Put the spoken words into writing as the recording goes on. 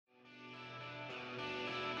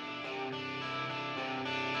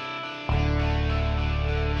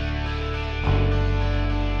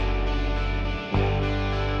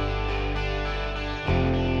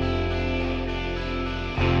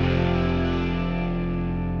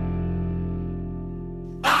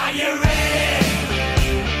Are you ready?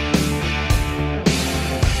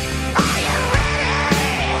 Are you ready?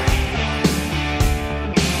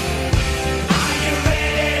 Are you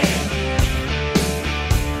ready?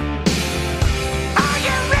 Are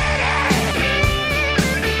you ready?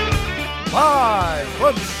 Live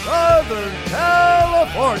from Southern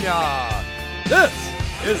California, this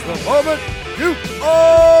is the moment you've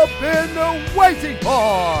all been waiting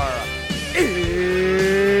for. It's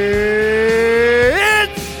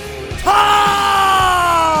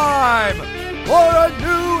time for a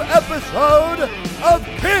new episode of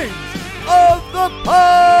Kings of the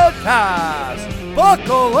Podcast.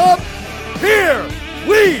 Buckle up, here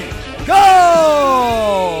we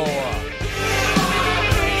go!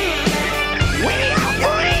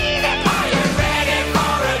 Are you ready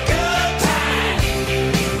for a good time?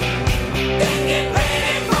 Then get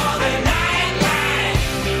ready for the nightlife.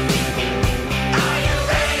 Are you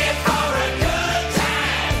ready for a good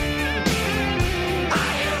time?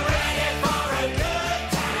 Are you ready for a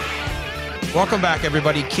good time? Welcome back,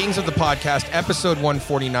 everybody. Kings of the Podcast, episode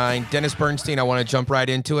 149. Dennis Bernstein, I want to jump right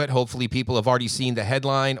into it. Hopefully people have already seen the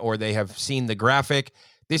headline or they have seen the graphic.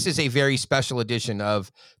 This is a very special edition of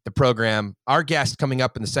the program. Our guest coming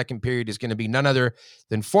up in the second period is going to be none other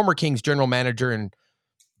than former Kings general manager and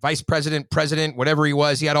vice president, whatever he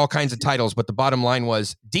was. He had all kinds of titles, but the bottom line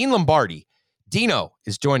was Dean Lombardi. Dino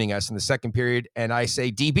is joining us in the second period, and I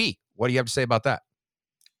say, DB, what do you have to say about that?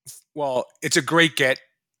 Well, it's a great get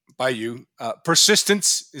by you.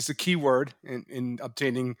 Persistence is the key word in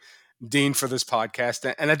obtaining Dean for this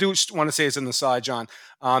podcast. And I do want to say as an aside, John,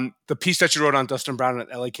 the piece that you wrote on Dustin Brown at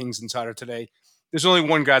LA Kings Insider today, there's only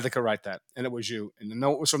one guy that could write that, and it was you. And the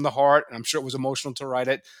note was from the heart, and I'm sure it was emotional to write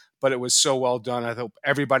it, but it was so well done. I hope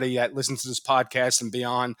everybody that listens to this podcast and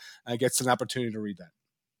beyond gets an opportunity to read that.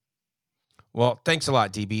 Well, thanks a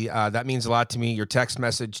lot, DB. That means a lot to me. Your text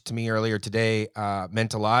message to me earlier today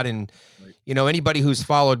meant a lot. And, you know, anybody who's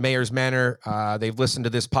followed Mayor's Manor, they've listened to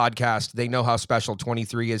this podcast. They know how special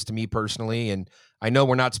 23 is to me personally. And I know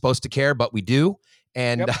we're not supposed to care, but we do.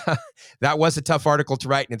 And that was a tough article to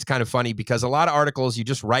write. And it's kind of funny because a lot of articles, you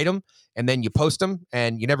just write them and then you post them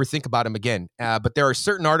and you never think about them again. But there are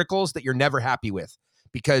certain articles that you're never happy with,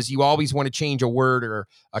 because you always want to change a word or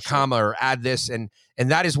a comma or add this. And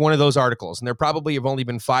that is one of those articles. And there probably have only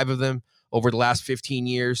been 5 of them over the last 15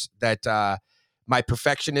 years that my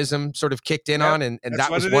perfectionism sort of kicked in on. And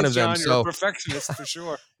that was one of them. John, you're a perfectionist for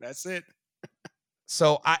sure. That's it.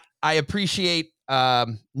 So I appreciate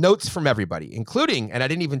notes from everybody, including, and I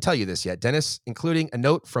didn't even tell you this yet, Dennis, including a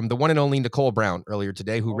note from the one and only Nicole Brown earlier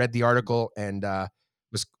today, who read the article and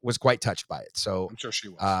was quite touched by it. So I'm sure she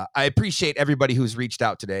was. I appreciate everybody who's reached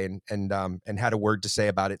out today and had a word to say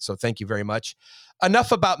about it. So thank you very much.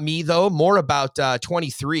 Enough about me, though, more about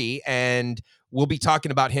 23. And we'll be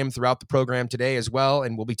talking about him throughout the program today as well.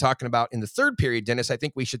 And we'll be talking about in the third period, Dennis, I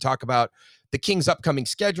think we should talk about the Kings' upcoming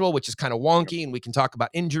schedule, which is kind of wonky. And we can talk about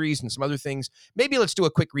injuries and some other things. Maybe let's do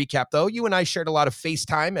a quick recap, though. You and I shared a lot of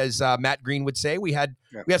FaceTime, as Matt Green would say. We had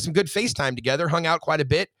some good FaceTime together, hung out quite a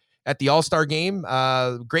bit at the All-Star game.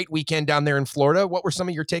 Great weekend down there in Florida. What were some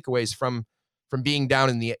of your takeaways from being down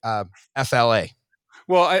in the FLA?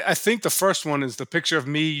 Well, I think the first one is the picture of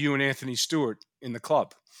me, you, and Anthony Stewart in the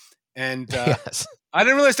club. And Yes. I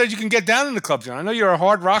didn't realize that you can get down in the club, John. I know you're a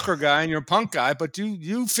hard rocker guy and you're a punk guy, but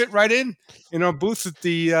you fit right in our booth at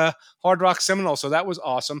the Hard Rock Seminole. So that was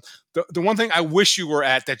awesome. The one thing I wish you were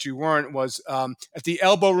at that you weren't was at the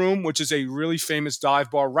Elbow Room, which is a really famous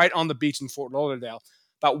dive bar right on the beach in Fort Lauderdale.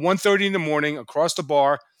 About 1:30 in the morning, across the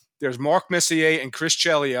bar, there's Mark Messier and Chris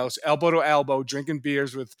Chelios, elbow to elbow, drinking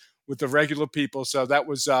beers with the regular people. So that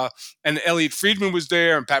was, and Elliot Friedman was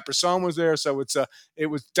there, and Pat Brisson was there. So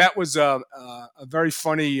that was a very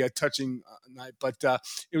funny, touching night. But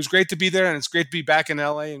it was great to be there, and it's great to be back in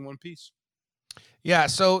LA in one piece. Yeah.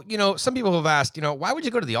 So, some people have asked, why would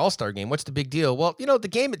you go to the All-Star game? What's the big deal? Well, the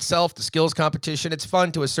game itself, the skills competition, it's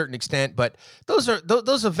fun to a certain extent, but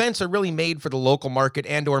those events are really made for the local market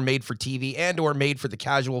and or made for TV and or made for the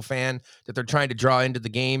casual fan that they're trying to draw into the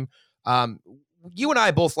game. You and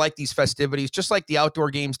I both like these festivities, just like the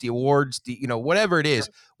outdoor games, the awards, whatever it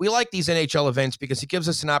is. We like these NHL events because it gives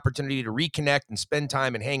us an opportunity to reconnect and spend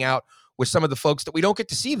time and hang out with some of the folks that we don't get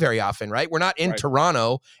to see very often, right? We're not in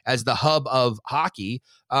Toronto as the hub of hockey.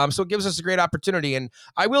 So it gives us a great opportunity. And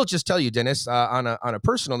I will just tell you, Dennis, on a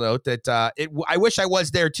personal note, that I wish I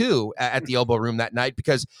was there too at the Elbow Room that night,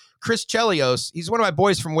 because Chris Chelios, he's one of my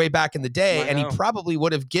boys from way back in the day, and he probably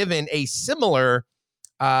would have given a similar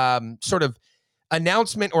sort of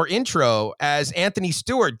announcement or intro as Anthony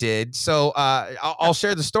Stewart did. So I'll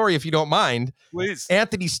share the story if you don't mind. Please.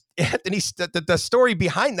 The story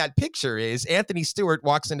behind that picture is Anthony Stewart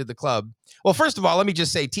walks into the club. Well, first of all, let me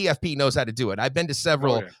just say TFP knows how to do it. I've been to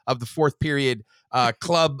several of the fourth period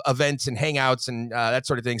club events and hangouts and that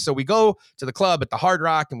sort of thing. So we go to the club at the Hard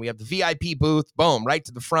Rock and we have the VIP booth, boom, right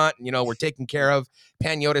to the front. And, we're taken care of.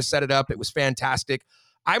 Pagnotta set it up. It was fantastic.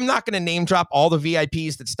 I'm not going to name drop all the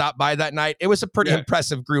VIPs that stopped by that night. It was a pretty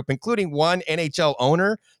impressive group, including one NHL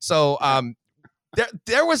owner. So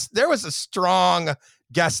there was a strong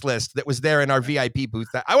guest list that was there in our VIP booth.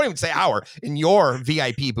 I won't even say in your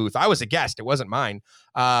VIP booth. I was a guest. It wasn't mine.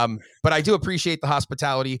 But I do appreciate the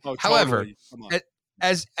hospitality. Oh, However, totally.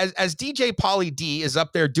 as DJ Pauly D is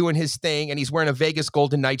up there doing his thing, and he's wearing a Vegas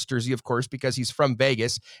Golden Knights jersey, of course, because he's from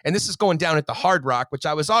Vegas. And this is going down at the Hard Rock, which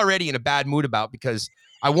I was already in a bad mood about because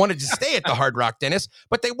I wanted to stay at the Hard Rock, Dennis,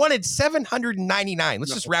 but they wanted $799.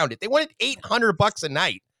 Let's just round it. They wanted $800 a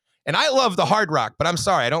night. And I love the Hard Rock, but I'm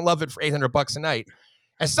sorry, I don't love it for $800 a night.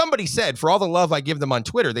 As somebody said, for all the love I give them on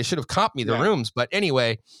Twitter, they should have comped me the rooms. But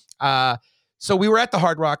anyway, so we were at the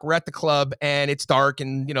Hard Rock, we're at the club, and it's dark,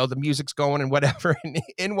 and the music's going and whatever. And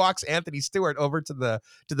in walks Anthony Stewart over to the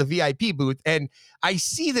VIP booth, and I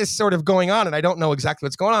see this sort of going on, and I don't know exactly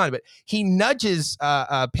what's going on, but he nudges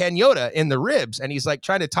Pagnotta in the ribs, and he's like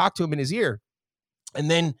trying to talk to him in his ear.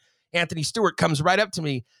 And then Anthony Stewart comes right up to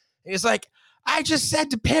me, and he's like, "I just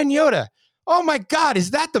said to Pagnotta, oh my God,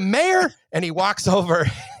 is that the mayor?" And he walks over.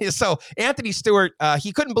 So Anthony Stewart,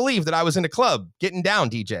 he couldn't believe that I was in a club getting down,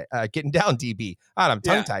 DB. God, I'm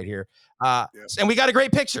tongue-tied here. And we got a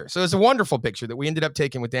great picture. So it's a wonderful picture that we ended up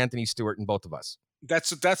taking with Anthony Stewart and both of us.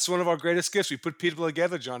 That's one of our greatest gifts. We put people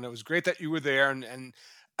together, John. It was great that you were there, and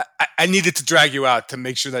I needed to drag you out to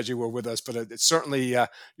make sure that you were with us. But it's certainly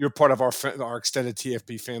you're part of our extended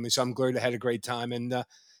TFP family. So I'm glad I had a great time, and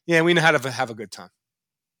we know how to have a good time.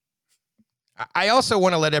 I also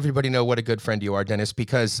want to let everybody know what a good friend you are, Dennis,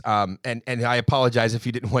 because, and I apologize if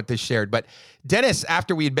you didn't want this shared, but Dennis,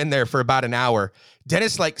 after we had been there for about an hour,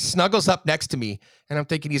 Dennis like snuggles up next to me, and I'm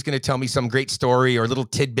thinking he's going to tell me some great story or a little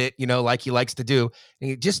tidbit, like he likes to do.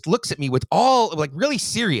 And he just looks at me with all like really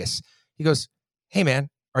serious. He goes, "Hey man,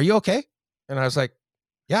 are you okay?" And I was like,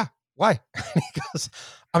 "Yeah, why?" And he goes,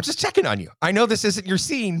 "I'm just checking on you. I know this isn't your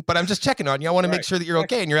scene, but I'm just checking on you. I want to make sure that you're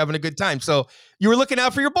okay and you're having a good time." So you were looking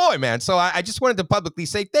out for your boy, man. So I just wanted to publicly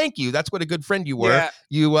say thank you. That's what a good friend you were.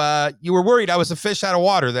 Yeah. You were worried I was a fish out of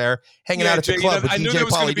water there, hanging out at the club with DJ Pauly D. I knew there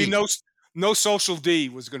was going to be no Social D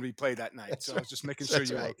was going to be played that night. That's so I was just making sure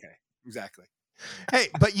you were okay. Exactly. Hey,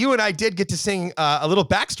 but you and I did get to sing a little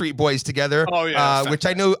Backstreet Boys together. Oh yeah, which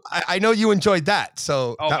I know you enjoyed that.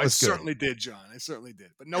 So that was good. I certainly did, John. I certainly did.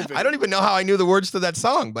 But no video. I don't even know how I knew the words to that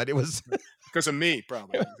song, but it was because of me,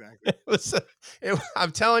 probably. Exactly.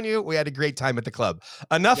 I'm telling you, we had a great time at the club.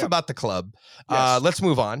 Enough about the club. Yes. Let's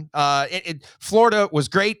move on. Florida was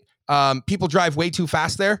great. People drive way too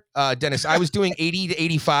fast there. Dennis, I was doing 80 to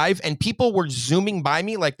 85 and people were zooming by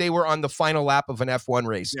me like they were on the final lap of an F1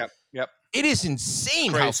 race. Yep. It is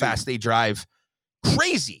insane how fast they drive.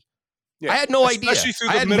 Crazy. Yeah. I had no idea. Especially through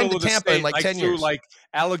I the hadn't middle been of to the Tampa state, in like 10 through years. like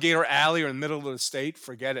Alligator Alley or in the middle of the state.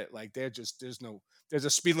 Forget it. Like there's a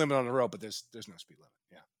speed limit on the road, but there's no speed limit.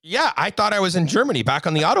 Yeah, I thought I was in Germany back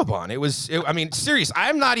on the Autobahn. I mean, serious.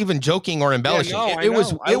 I'm not even joking or embellishing. It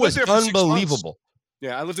was unbelievable.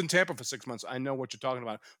 Yeah, I lived in Tampa for 6 months. I know what you're talking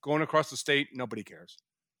about. Going across the state, nobody cares.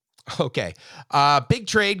 Okay. Big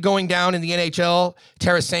trade going down in the NHL.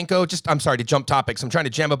 Tarasenko, I'm sorry to jump topics. I'm trying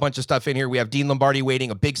to jam a bunch of stuff in here. We have Dean Lombardi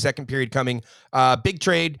waiting, a big second period coming. Big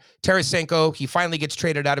trade. Tarasenko, he finally gets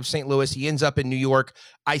traded out of St. Louis. He ends up in New York.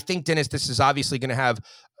 I think, Dennis, this is obviously going to have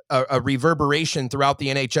a reverberation throughout the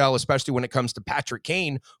NHL, especially when it comes to Patrick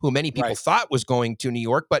Kane, who many people thought was going to New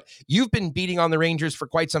York. But you've been beating on the Rangers for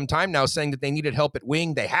quite some time now, saying that they needed help at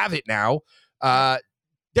wing. They have it now.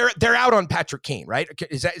 They're out on Patrick Kane, right?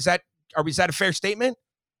 Is that a fair statement?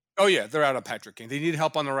 Oh yeah, they're out on Patrick Kane. They need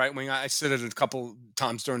help on the right wing. I said it a couple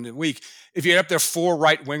times during the week. If you had up there 4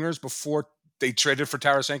 right wingers before they traded for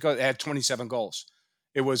Tarasenko, they had 27 goals.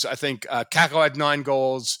 It was, I think, Kakko had 9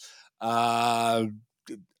 goals.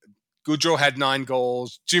 Goudreau had 9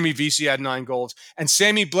 goals. Jimmy Vesey had 9 goals. And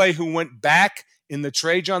Sammy Blais, who went back in the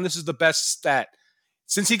trade, John, this is the best stat.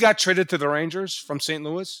 Since he got traded to the Rangers from St.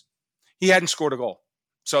 Louis, he hadn't scored a goal.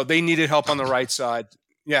 So they needed help on the right side.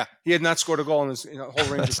 Yeah, he had not scored a goal in his whole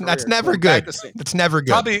Rangers career. That's never good. That's never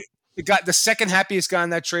good. Probably the second happiest guy in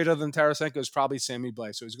that trade other than Tarasenko is probably Sammy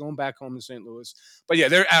Blais. So he's going back home to St. Louis. But yeah,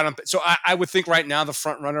 they're out on. So I would think right now the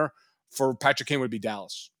front runner for Patrick Kane would be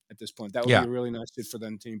Dallas. at this point. That would Yeah. be a really nice fit for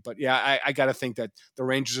them team. But yeah, I got to think that the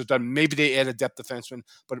Rangers are done. Maybe they add a depth defenseman,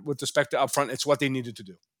 but with respect to up front, it's what they needed to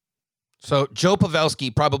do. So Joe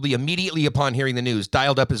Pavelski probably immediately upon hearing the news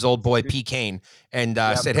dialed up his old boy P. Kane and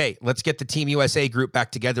said, "Hey, let's get the Team USA group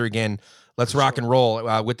back together again. Let's rock and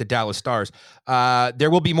roll with the Dallas Stars."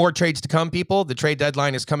 There will be more trades to come, people. The trade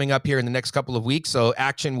deadline is coming up here in the next couple of weeks, so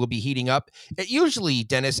action will be heating up. Usually,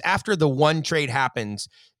 Dennis, after the one trade happens,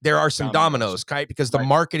 there are some dominoes, right? Because the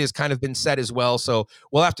market has kind of been set as well. So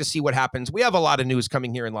we'll have to see what happens. We have a lot of news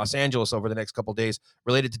coming here in Los Angeles over the next couple of days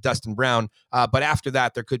related to Dustin Brown. But after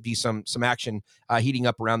that, there could be some action heating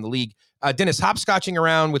up around the league. Dennis, hopscotching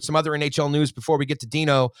around with some other NHL news before we get to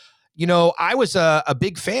Dino. You know, I was a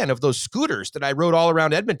big fan of those scooters that I rode all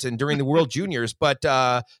around Edmonton during the World Juniors, but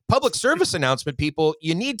public service announcement, people,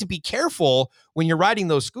 you need to be careful when you're riding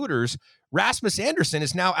those scooters. Rasmus Anderson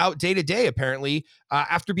is now out day-to-day, apparently,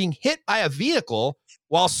 after being hit by a vehicle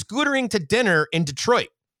while scootering to dinner in Detroit.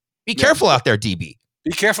 Be careful out there, DB.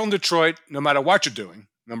 Be careful in Detroit, no matter what you're doing,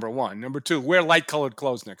 number one. Number two, wear light-colored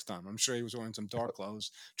clothes next time. I'm sure he was wearing some dark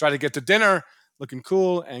clothes. Try to get to dinner looking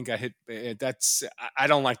cool and got hit. I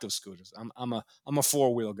don't like those scooters. I'm a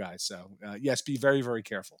four-wheel guy. So, yes, be very, very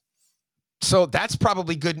careful. So that's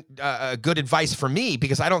probably good advice for me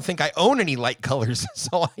because I don't think I own any light colors.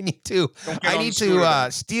 So I need to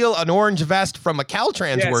steal an orange vest from a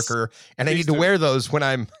Caltrans worker, and I need to wear those when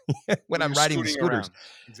I'm riding the scooters. Around.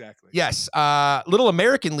 Exactly. Yes. Little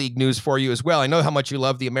American League news for you as well. I know how much you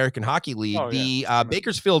love the American Hockey League.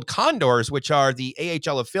 Bakersfield Condors, which are the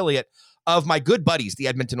AHL affiliate of my good buddies, the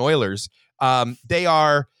Edmonton Oilers.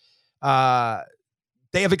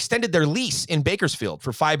 They have extended their lease in Bakersfield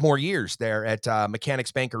for 5 more years there at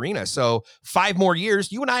Mechanics Bank Arena. So 5 more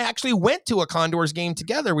years. You and I actually went to a Condors game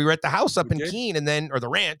together. We were at the house up in Keene or the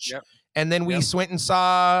ranch. Yep. And then we went and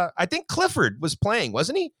saw, I think Clifford was playing,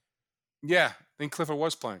 wasn't he? Yeah, I think Clifford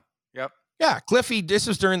was playing. Yep. Yeah, Cliffy, this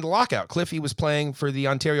was during the lockout. Cliffy was playing for the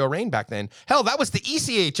Ontario Reign back then. Hell, that was the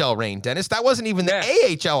ECHL Reign, Dennis. That wasn't even the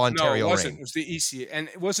AHL Ontario Reign. No, it wasn't. Reign. It was the EC. And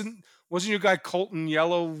it wasn't your guy Colton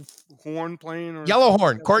Yellowhorn playing?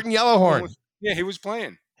 Colton Yellowhorn. Yeah, he was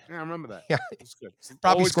playing. Yeah, I remember that. Yeah, it was good.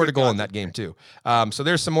 Probably scored a goal in that game too. So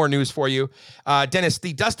there's some more news for you. Dennis,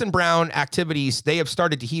 the Dustin Brown activities, they have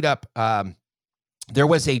started to heat up. There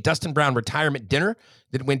was a Dustin Brown retirement dinner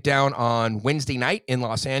that went down on Wednesday night in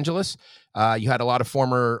Los Angeles. You had a lot of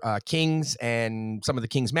former Kings and some of the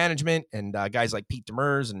Kings management and guys like Pete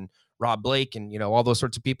Demers and Rob Blake and, all those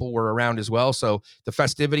sorts of people were around as well. So the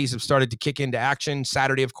festivities have started to kick into action.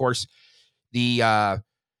 Saturday, of course, the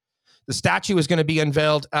statue is going to be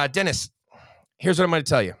unveiled. Dennis, here's what I'm going to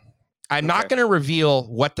tell you. I'm not going to reveal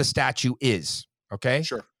what the statue is. Okay.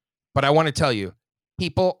 Sure. But I want to tell you,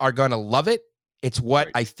 people are going to love it. It's what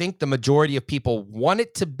I think the majority of people want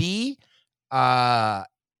it to be.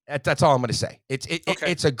 That's all I'm going to say.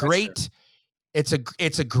 It's a great, it's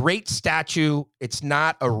a great statue. It's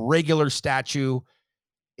not a regular statue.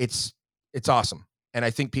 It's awesome. And I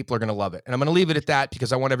think people are going to love it. And I'm going to leave it at that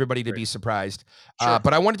because I want everybody to be surprised. Sure.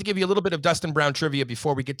 But I wanted to give you a little bit of Dustin Brown trivia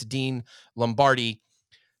before we get to Dean Lombardi.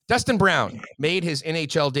 Dustin Brown made his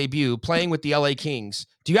NHL debut playing with the LA Kings.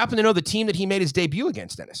 Do you happen to know the team that he made his debut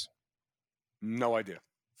against, Dennis? No idea.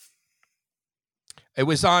 It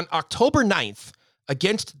was on October 9th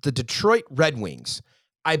against the Detroit Red Wings.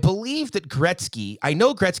 I believe that I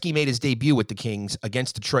know Gretzky made his debut with the Kings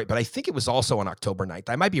against Detroit, but I think it was also on October 9th.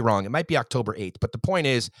 I might be wrong. It might be October 8th. But the point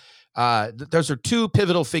is, those are 2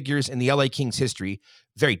 pivotal figures in the LA Kings history.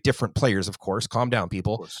 Very different players, of course. Calm down,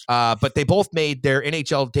 people. But they both made their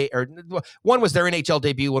one was their NHL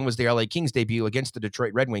debut, one was their LA Kings debut against the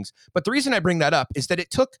Detroit Red Wings. But the reason I bring that up is that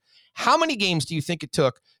it took, how many games do you think it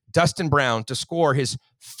took Dustin Brown to score his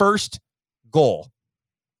first goal?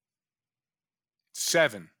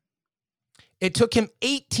 7. It took him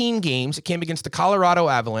 18 games. It came against the Colorado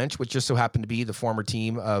Avalanche, which just so happened to be the former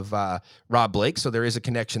team of Rob Blake. So there is a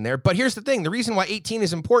connection there. But here's the thing. The reason why 18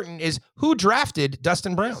 is important is who drafted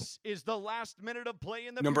Dustin Brown? This is the last minute of play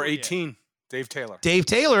in the number period. 18. Dave Taylor. Dave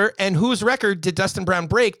Taylor, and whose record did Dustin Brown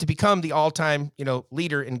break to become the all-time,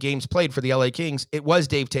 leader in games played for the LA Kings? It was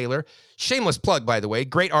Dave Taylor. Shameless plug, by the way.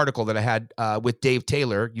 Great article that I had with Dave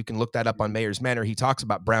Taylor. You can look that up on Mayor's Manor. He talks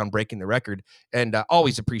about Brown breaking the record, and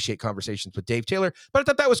always appreciate conversations with Dave Taylor. But I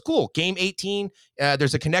thought that was cool. Game 18,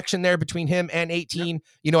 there's a connection there between him and 18.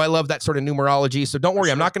 Yep. I love that sort of numerology. So don't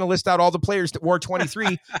worry, I'm not going to list out all the players that wore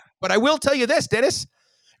 23, but I will tell you this, Dennis.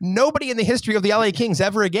 Nobody in the history of the LA Kings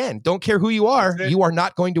ever again, don't care who you are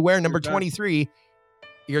not going to wear number 23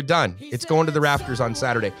 You're done. It's going to the rafters on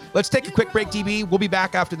Saturday. Let's take a quick break, DB. We'll be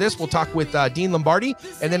back after this. We'll talk with Dean Lombardi.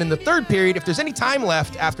 And then in the third period, if there's any time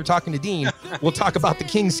left after talking to Dean, we'll talk about the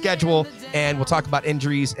Kings schedule and we'll talk about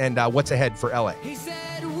injuries and what's ahead for LA. He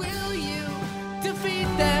said, will you defeat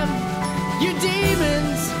them, your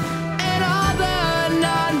demons and all the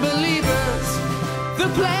non-believers, the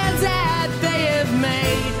plans that they have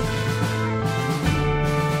made?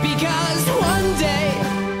 Because one day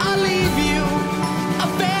I'll leave you a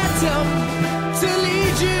phantom to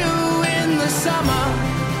lead you in the summer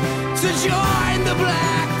to join the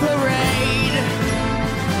Black Parade.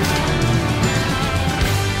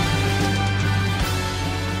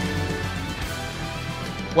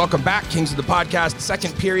 Welcome back, Kings of the Podcast,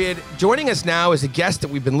 second period. Joining us now is a guest that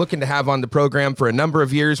we've been looking to have on the program for a number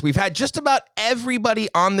of years. We've had just about everybody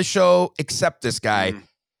on the show except this guy.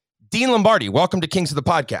 Dean Lombardi, welcome to Kings of the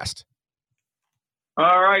Podcast.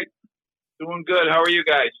 All right. Doing good. How are you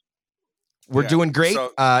guys? We're doing great.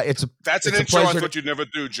 So That's an a intro I pleasure. thought you'd never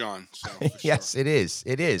do, John. So, for Yes, sure. it is.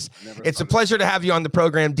 It is. Never It's a done it. pleasure to have you on the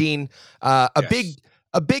program, Dean.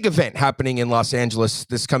 A big event happening in Los Angeles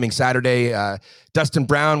this coming Saturday. Dustin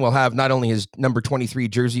Brown will have not only his number 23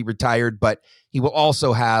 jersey retired, but he will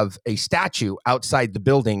also have a statue outside the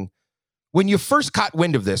building. When you first caught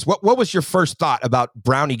wind of this, what was your first thought about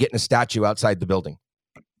Brownie getting a statue outside the building?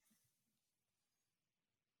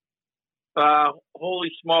 Holy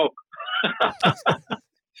smoke.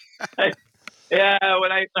 Yeah,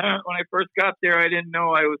 when I first got there, I didn't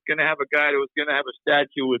know I was going to have a guy that was going to have a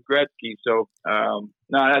statue with Gretzky. So,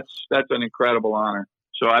 no, that's an incredible honor.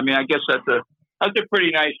 So, I mean, I guess that's a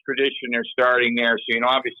pretty nice tradition they're starting there. So,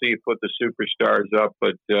 obviously you put the superstars up,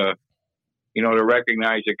 but to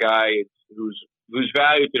recognize a guy whose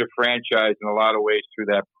value to the franchise in a lot of ways through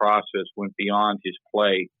that process went beyond his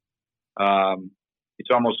play. It's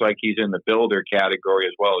almost like he's in the builder category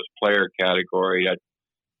as well as player category.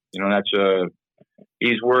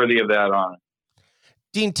 He's worthy of that honor.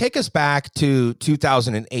 Dean, take us back to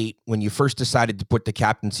 2008 when you first decided to put the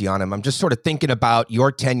captaincy on him. I'm just sort of thinking about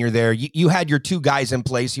your tenure there. You had your two guys in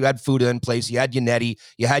place. You had Fuda in place. You had Yannetti.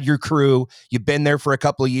 You had your crew. You've been there for a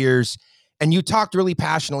couple of years. And you talked really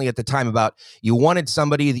passionately at the time about you wanted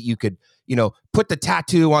somebody that you could, put the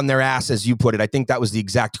tattoo on their ass, as you put it. I think that was the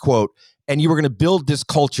exact quote. And you were going to build this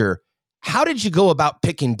culture. How did you go about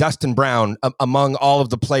picking Dustin Brown among all of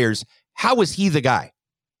the players? How was he the guy?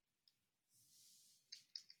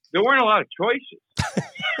 There weren't a lot of choices.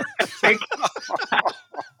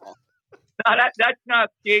 No, that's not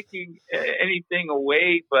taking anything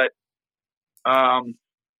away, but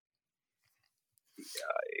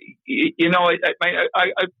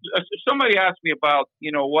somebody asked me about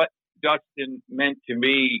what Dustin meant to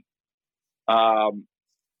me. I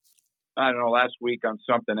don't know, last week on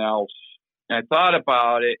something else. And I thought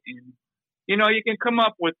about it, and you can come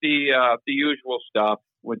up with the usual stuff,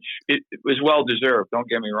 which it was well deserved. Don't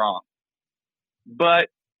get me wrong, but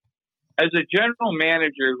as a general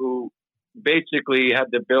manager who basically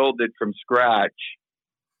had to build it from scratch,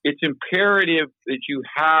 it's imperative that you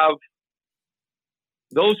have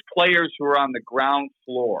those players who are on the ground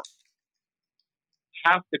floor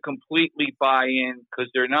have to completely buy in, because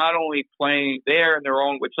they're not only playing there in their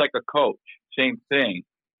own, it's like a coach, same thing,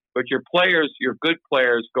 but your good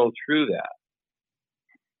players go through that.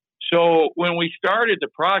 So when we started the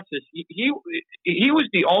process, he was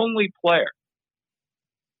the only player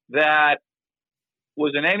that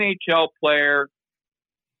was an NHL player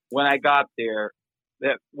when I got there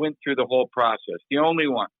that went through the whole process. The only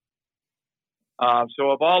one. So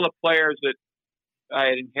of all the players that I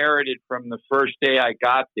had inherited from the first day I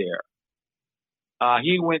got there,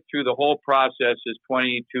 he went through the whole process as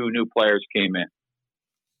 22 new players came in.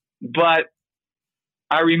 But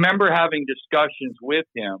I remember having discussions with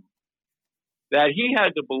him that he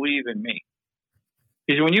had to believe in me.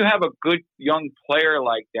 Because when you have a good young player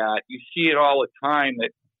like that, you see it all the time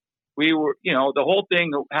that we were, the whole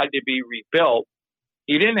thing had to be rebuilt.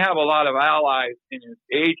 He didn't have a lot of allies in his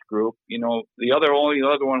age group. The only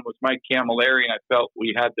other one was Mike Camilleri, and I felt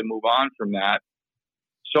we had to move on from that.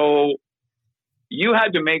 So you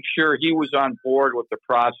had to make sure he was on board with the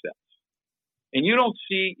process. And you don't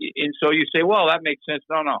see, and so you say, well, that makes sense.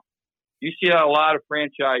 No. You see a lot of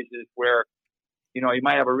franchises where, you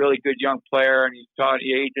might have a really good young player and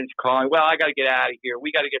the agent's calling, well, I got to get out of here.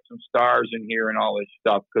 We got to get some stars in here and all this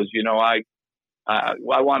stuff because, I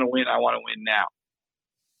want to win. I want to win now.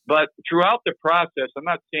 But throughout the process, I'm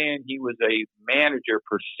not saying he was a manager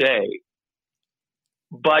per se,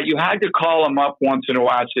 but you had to call him up once in a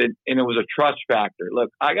while, and it was a trust factor. Look,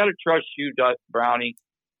 I got to trust you, Brownie.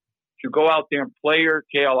 to go out there and play your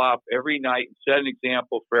tail off every night and set an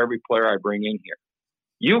example for every player I bring in here.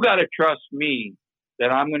 You got to trust me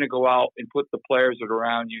that I'm going to go out and put the players that are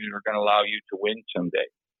around you that are going to allow you to win someday.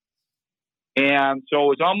 And so it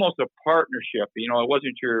was almost a partnership. You know, it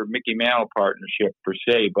wasn't your Mickey Mantle partnership per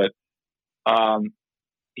se, but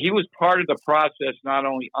he was part of the process, not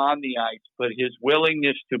only on the ice, but his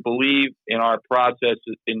willingness to believe in our process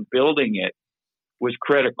in building it was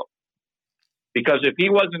critical. Because if he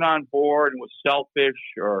wasn't on board and was selfish,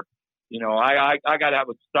 or, you know, I got to have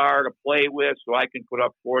a star to play with so I can put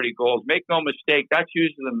up 40 goals. Make no mistake, that's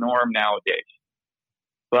usually the norm nowadays.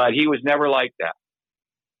 But he was never like that.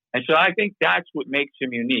 And so I think that's what makes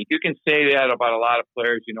him unique. You can say that about a lot of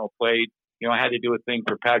players, you know, played. You know, I had to do a thing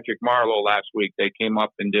for Patrick Marleau last week. They came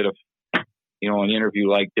up and did an interview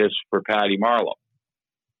like this for Patty Marleau.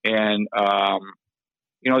 And,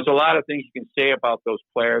 you know, there's a lot of things you can say about those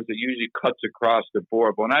players that usually cuts across the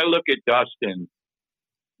board. But when I look at Dustin,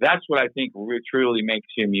 that's what I think truly makes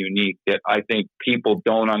him unique, that I think people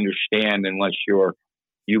don't understand unless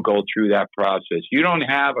you go through that process. You don't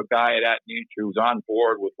have a guy of that nature who's on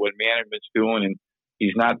board with what management's doing and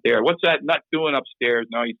he's not there. What's that nut doing upstairs?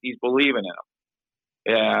 No, he's believing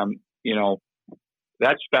in him. You know,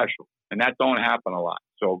 that's special, and that don't happen a lot.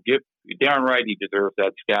 So you're darn right he deserves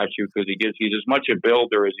that statue because he's as much a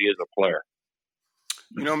builder as he is a player.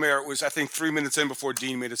 You know, Mayor, it was, I think, 3 minutes in before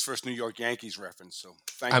Dean made his first New York Yankees reference. So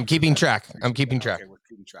I'm keeping track. I'm keeping track. Okay, we're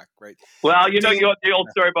keeping track. Great. Well, you know, the old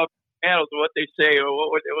story about Mantle, what they say, what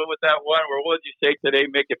was that one where, what did you say today,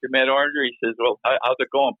 Mick, if you met Oranger? He says, well, how's it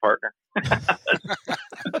going, partner?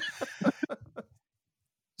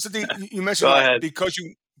 So, Dean, you mentioned that because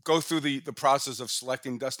you go through the process of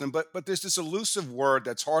selecting Dustin, but there's this elusive word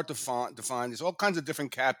that's hard to find. There's all kinds of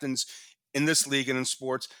different captains in this league and in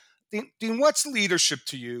sports. Dean, what's leadership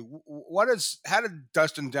to you? How did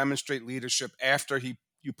Dustin demonstrate leadership after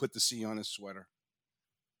you put the C on his sweater?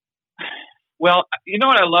 Well, you know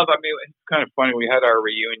what I love? I mean, it's kind of funny. We had our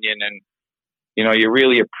reunion, and you know, you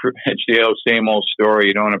really appreciate the same old story.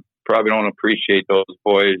 You probably don't appreciate those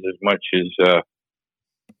boys as much as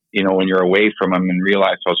you know when you're away from them and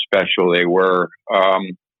realize how special they were.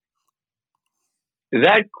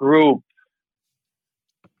 That group,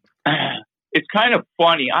 it's kind of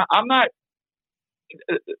funny. I'm not.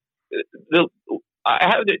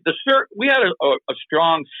 We had a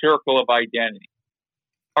strong circle of identity.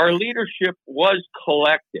 Our leadership was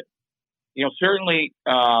collective. You know, certainly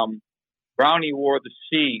Brownie wore the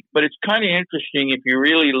C, but it's kind of interesting if you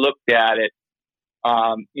really looked at it.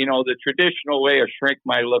 You know, the traditional way a shrink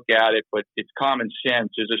might look at it, but it's common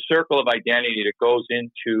sense. There's a circle of identity that goes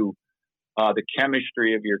into the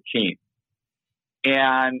chemistry of your team.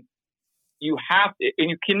 And you have to, and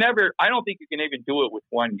you can never, I don't think you can even do it with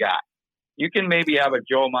one guy. You can maybe have a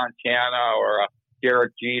Joe Montana or a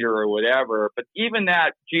Derek Jeter or whatever, but even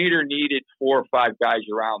that, Jeter needed 4 or 5 guys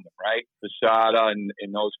around him, right? Posada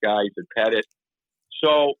and those guys at Pettit.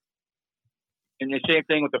 So, and the same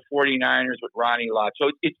thing with the 49ers with Ronnie Lott.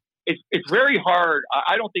 So it's very hard.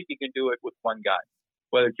 I don't think you can do it with one guy,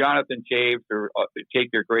 whether Jonathan Taves or take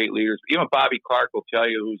your great leaders. Even Bobby Clark will tell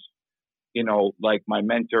you, who's, you know, like my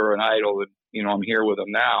mentor and idol, and, you know, I'm here with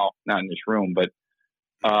him now, not in this room, but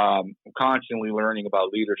I'm constantly learning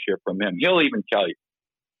about leadership from him. He'll even tell you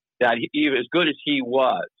that he, as good as he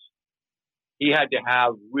was, he had to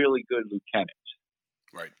have really good lieutenants.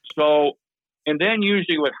 Right. So, and then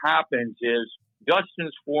usually what happens is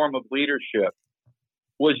Dustin's form of leadership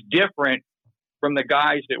was different from the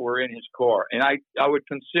guys that were in his core. And I would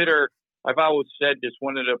consider, I've always said this,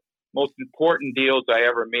 one of the most important deals I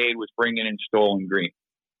ever made was bringing in Stolen Green.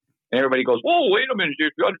 And everybody goes, whoa, wait a minute,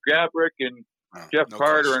 you've got Gabrick and Jeff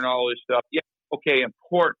Carter and all this stuff. Yeah, okay,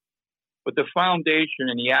 important. But the foundation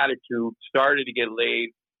and the attitude started to get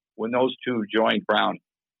laid when those two joined Brownie.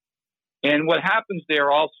 And what happens there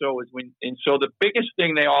also is so the biggest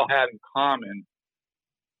thing they all had in common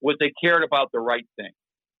was they cared about the right thing.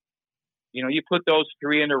 You know, you put those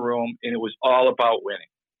 3 in a room and it was all about winning.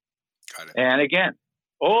 Got it. And again,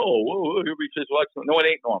 everybody says, well, no, it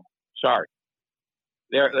ain't normal. Sorry.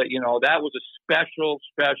 You know, that was a special,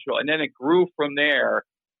 and then it grew from there.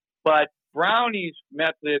 But Brownie's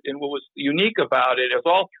method, and what was unique about it, is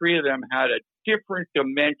all 3 of them had a different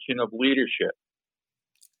dimension of leadership.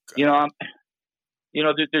 You know,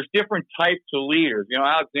 there's different types of leaders. You know,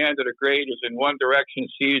 Alexander the Great is in one direction,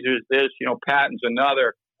 Caesar's this, you know, Patton's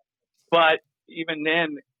another. But even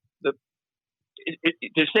then,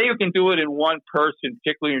 to say you can do it in one person,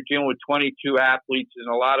 particularly when you're dealing with 22 athletes,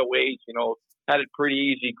 in a lot of ways, you know, had it pretty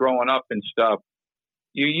easy growing up and stuff.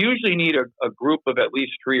 you usually need a group of at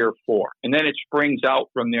least 3 or 4. And then it springs out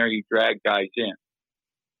from there. You drag guys in.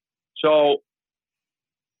 So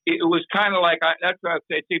it was kind of like, that's what I would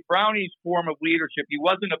say. See, Brownie's form of leadership, he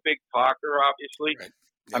wasn't a big talker, obviously. Right.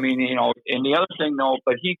 Yeah. I mean, and the other thing, though,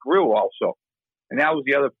 but he grew also. And that was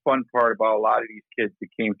the other fun part about a lot of these kids that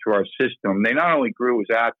came through our system. They not only grew as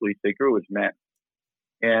athletes, they grew as men.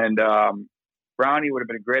 And Brownie would have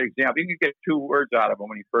been a great example. You could get 2 words out of him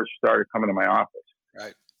when he first started coming to my office.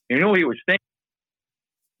 Right. You knew what he was thinking,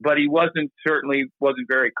 but he certainly wasn't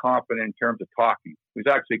very confident in terms of talking. He was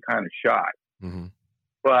actually kind of shy. Mm-hmm.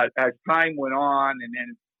 But as time went on, and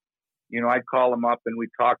then, I'd call him up and we'd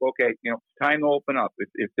talk, okay, it's time to open up.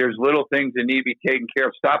 If there's little things that need to be taken care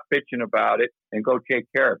of, stop bitching about it and go take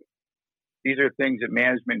care of it. These are things that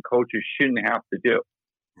management coaches shouldn't have to do.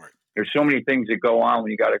 Right. There's so many things that go on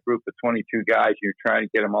when you got a group of 22 guys, you're trying to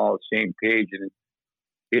get them all on the same page. And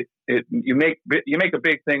you make a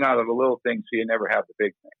big thing out of a little thing, so you never have the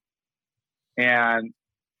big thing. And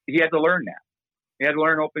he had to learn that. He had to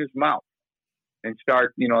learn to open his mouth and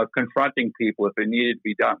start, confronting people if it needed to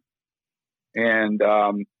be done. And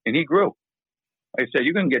he grew. Like I said,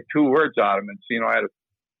 you can get 2 words out of him. And I had an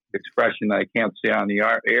expression that I can't say on the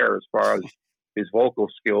air as far as his vocal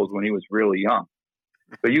skills when he was really young.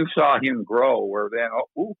 But you saw him grow, where then,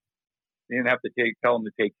 you didn't have to tell him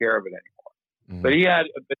to take care of it anymore. Mm-hmm. But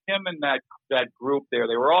him and that group there,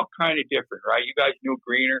 they were all kind of different, right? You guys knew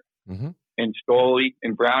Greener Mm-hmm. and Stoley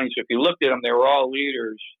and Brownie. So if you looked at them, they were all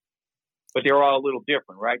leaders, but they were all a little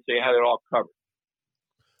different, right? They had it all covered.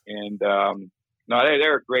 And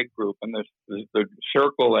they're a great group. And the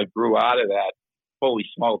circle that grew out of that, holy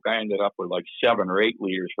smoke, I ended up with like 7 or 8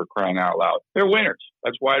 leaders, for crying out loud. They're winners.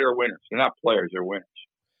 That's why they're winners. They're not players. They're winners.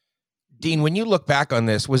 Dean, when you look back on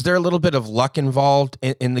this, was there a little bit of luck involved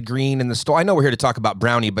in the Green and the Stool? I know we're here to talk about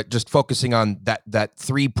Brownie, but just focusing on that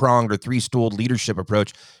 3-pronged or 3-stooled leadership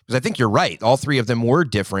approach, because I think you're right. All 3 of them were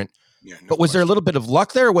different. Yeah, no but was there a question. little bit of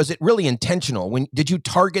luck there, or was it really intentional? Did you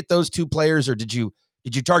target those 2 players, or did you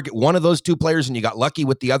target one of those 2 players and you got lucky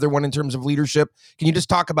with the other one in terms of leadership? Can you just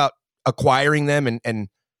talk about acquiring them and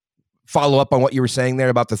follow up on what you were saying there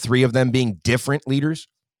about the 3 of them being different leaders?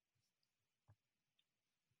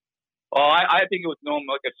 Oh, I think it was known.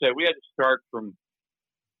 Like I said, we had to start from,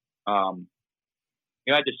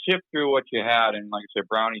 you had to sift through what you had. And like I said,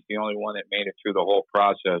 Brownie's the only one that made it through the whole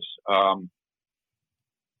process. I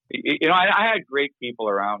had great people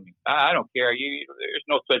around me. I don't care. There's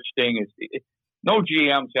no such thing as, no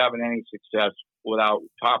GMs having any success without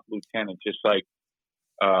top lieutenants, just like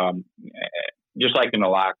in the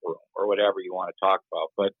locker room or whatever you want to talk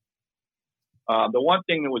about. But the one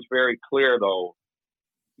thing that was very clear, though,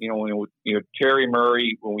 Terry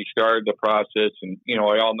Murray, when we started the process, and,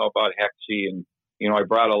 I all know about Hexie, and, I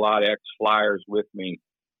brought a lot of ex-Flyers with me.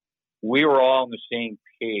 We were all on the same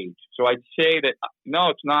page. So I'd say that, no,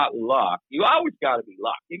 it's not luck. You always got to be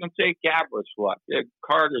luck. You can say Gabric's luck,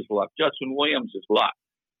 Carter's luck, Justin Williams' is luck.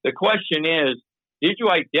 The question is, did you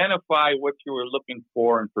identify what you were looking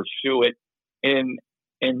for and pursue it and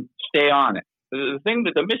stay on it? The thing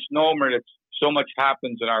that the misnomer that so much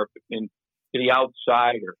happens to the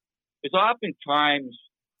outsider is oftentimes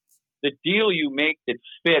the deal you make that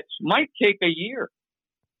fits might take a year.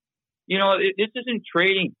 This isn't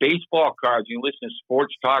trading baseball cards. You listen to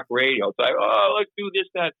sports talk radio. It's like, oh, let's do this,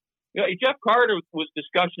 that. Jeff Carter was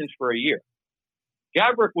discussions for a year.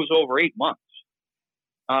 Gabrick was over 8 months.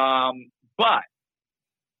 But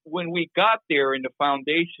when we got there in the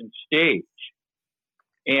foundation stage,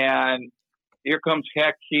 and here comes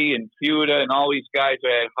Hexie and Fuda and all these guys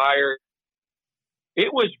I had hired,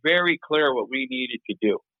 it was very clear what we needed to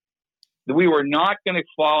do. That we were not going to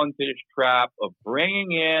fall into this trap of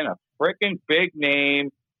bringing in a freaking big name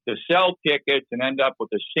to sell tickets and end up with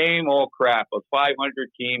the same old crap, a 500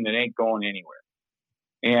 team that ain't going anywhere.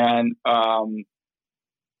 And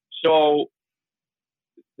so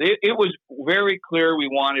it was very clear we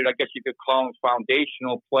wanted, I guess you could call them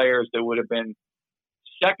foundational players that would have been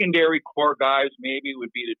secondary core guys, maybe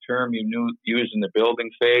would be the term you use in the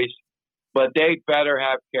building phase. But they better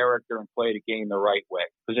have character and play the game the right way.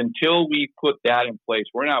 Because until we put that in place,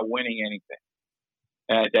 we're not winning anything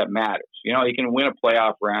that matters. You can win a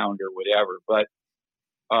playoff round or whatever. But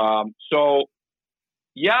I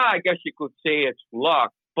guess you could say it's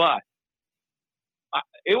luck. But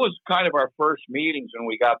it was kind of our first meetings when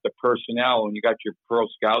we got the personnel and you got your pro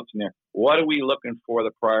scouts in there. What are we looking for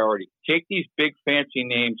the priority? Take these big fancy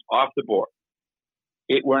names off the board.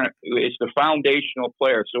 It's the foundational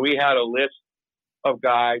players. So we had a list of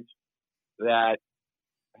guys that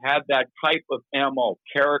had that type of MO,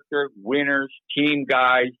 character, winners, team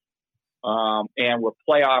guys, and were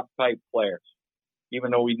playoff type players,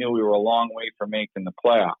 even though we knew we were a long way from making the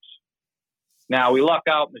playoffs. Now, we luck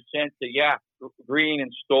out in the sense that, yeah, Green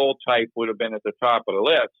and Stoll type would have been at the top of the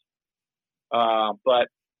list. But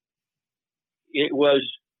it was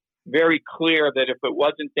very clear that if it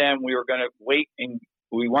wasn't them, we were going to wait and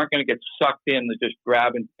we weren't going to get sucked into just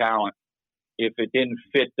grabbing talent if it didn't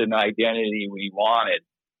fit the identity we wanted.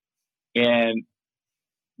 And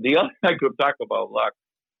the other thing I could talk about luck,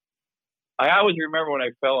 I always remember when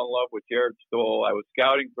I fell in love with Jared Stoll. I was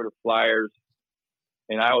scouting for the Flyers,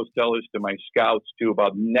 and I always tell this to my scouts too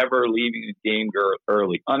about never leaving the game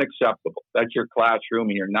early. Unacceptable. That's your classroom,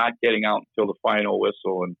 and you're not getting out until the final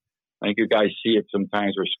whistle. And I think you guys see it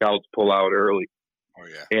sometimes where scouts pull out early. Oh,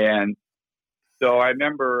 yeah. And so I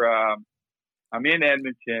remember I'm in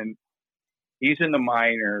Edmonton. He's in the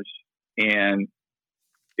minors, and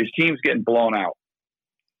his team's getting blown out.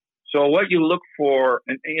 So what you look for,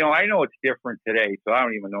 and I know it's different today, so I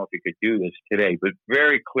don't even know if you could do this today, but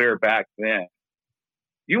very clear back then.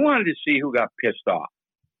 You wanted to see who got pissed off.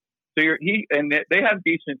 So they had a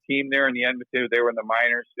decent team there in the Edmonton. They were in the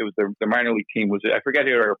minors. It was the minor league team. I forget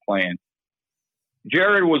who they were playing.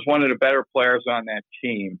 Jared was one of the better players on that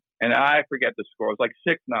team, and I forget the score. It was like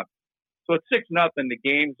 6-0. So it's 6-0. The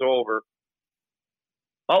game's over.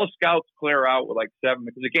 All the scouts clear out with like 7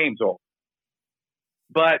 because the game's over.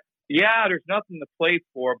 But yeah, there's nothing to play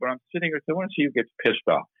for. But I'm sitting here, so I want to see who gets pissed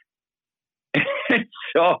off.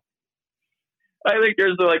 So I think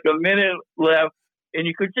there's like a minute left, and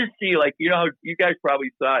you could just see, like, you guys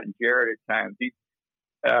probably saw it in Jared at times.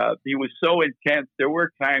 He was so intense. There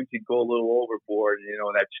were times he'd go a little overboard,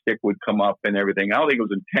 and that stick would come up and everything. I don't think it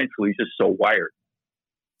was intentional. He's just so wired.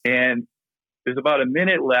 And there's about a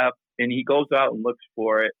minute left, and he goes out and looks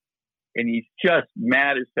for it, and he's just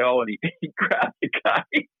mad as hell, and he grabs the guy.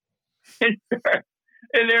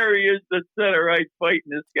 And there he is, the center right, fighting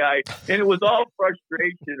this guy. And it was all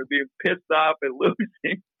frustration of being pissed off and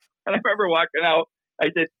losing. And I remember walking out. I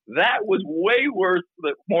said, that was way worse,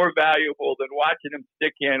 more valuable than watching him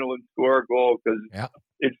stick handle and score a goal because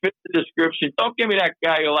it fits the description. Don't give me that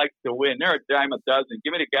guy who likes to win. They're a dime a dozen.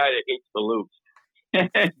 Give me the guy that hates to lose.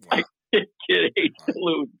 Like, this kid hates to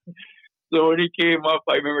lose. So when he came up,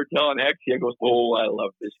 I remember telling Hexie, I goes, oh, I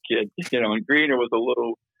love this kid. And Greener was a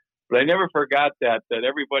little... But I never forgot that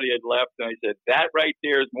everybody had left. And I said, that right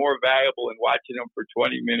there is more valuable than watching him for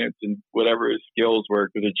 20 minutes and whatever his skills were,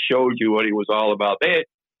 because it showed you what he was all about.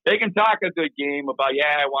 They can talk a good game about,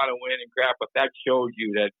 I want to win and crap, but that shows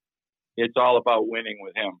you that it's all about winning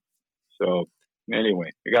with him. So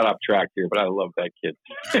anyway, I got off track here, but I love that kid.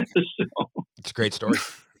 It's a great story.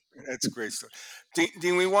 That's a great story.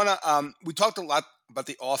 Dean, we want to, we talked a lot about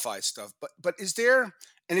the off-ice stuff, but is there,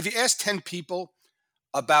 and if you ask 10 people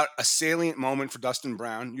about a salient moment for Dustin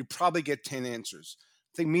Brown, you probably get 10 answers.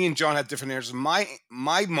 I think me and John have different answers. My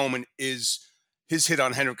moment is his hit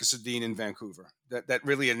on Henrik Sedin in Vancouver. That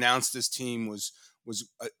really announced this team was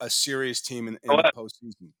a serious team in the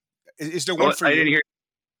postseason. Is there one for you? I didn't hear.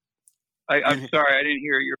 I'm sorry, I didn't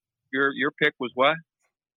hear your pick was what?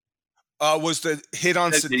 Was the hit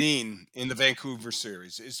on Sedin in the Vancouver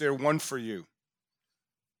series. Is there one for you?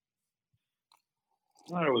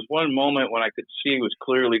 Well, there was one moment when I could see he was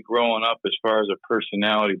clearly growing up as far as a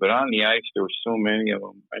personality, but on the ice, there were so many of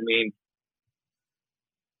them. I mean,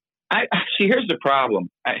 I see, here's the problem.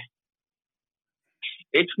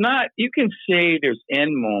 It's not, you can say there's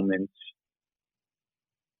end moments,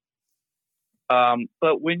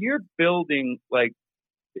 but when you're building like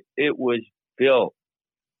it was built,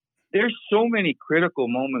 there's so many critical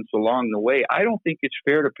moments along the way. I don't think it's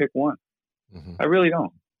fair to pick one. Mm-hmm. I really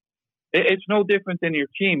don't. It's no different than your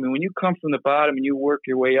team. And when you come from the bottom and you work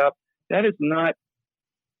your way up, that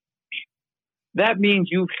means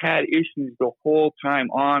you've had issues the whole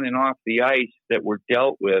time on and off the ice that were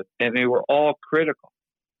dealt with, and they were all critical.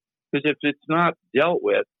 Because if it's not dealt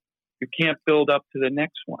with, you can't build up to the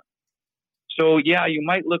next one. So, yeah, you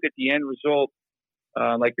might look at the end result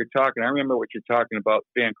like you're talking. I remember what you're talking about,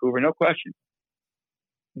 Vancouver, no question.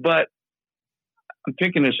 But I'm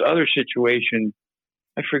thinking this other situation,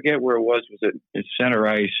 I forget where it was. Was it center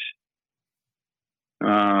ice?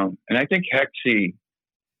 And I think Hexie,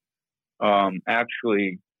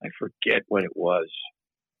 actually, I forget what it was.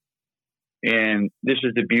 And this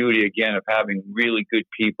is the beauty, again, of having really good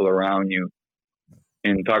people around you.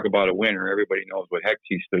 And talk about a winner. Everybody knows what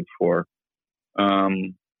Hexie stood for. I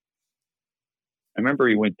remember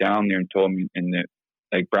he went down there and told me,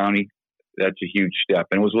 like, Brownie, that's a huge step.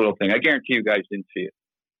 And it was a little thing. I guarantee you guys didn't see it.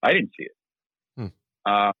 I didn't see it.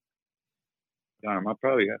 I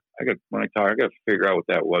got to figure out what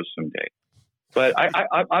that was someday. But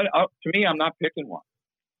to me, I'm not picking one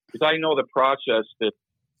because I know the process that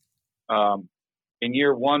in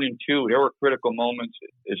year 1 and 2, there were critical moments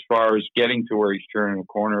as far as getting to where he's turning the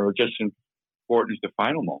corner, or just as important as the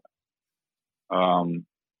final moment.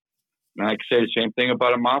 And I could say the same thing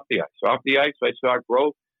about him off the ice. Off the ice, I saw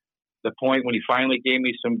growth. The point when he finally gave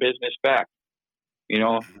me some business back. You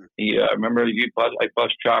know, I remember I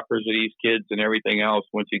bust choppers of these kids and everything else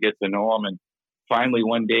once you get to know them. And finally,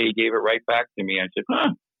 one day, he gave it right back to me. I said,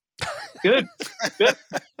 good.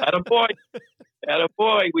 Attaboy.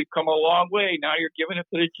 Attaboy. We've come a long way. Now you're giving it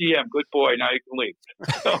to the GM. Good boy. Now you can leave.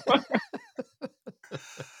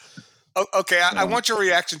 Okay, I want your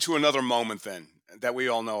reaction to another moment then that we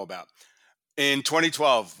all know about. In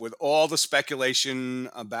 2012, with all the speculation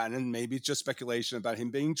about, and maybe it's just speculation about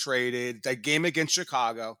him being traded, that game against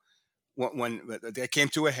Chicago, when that came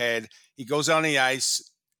to a head, he goes on the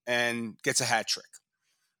ice and gets a hat trick.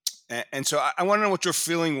 And so I want to know what your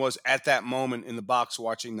feeling was at that moment in the box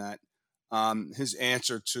watching that. His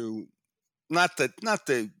answer to not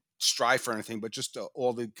the strife or anything, but just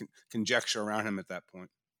all the conjecture around him at that point.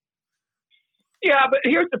 Yeah, but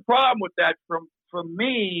here's the problem with that. From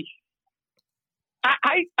me,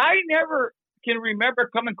 I never can remember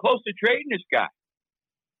coming close to trading this guy.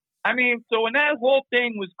 I mean, so when that whole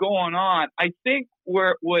thing was going on, I think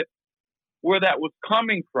where that was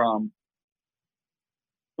coming from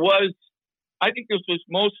was, I think this was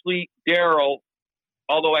mostly Daryl,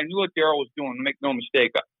 although I knew what Daryl was doing, make no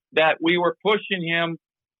mistake, that we were pushing him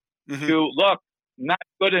to, look, not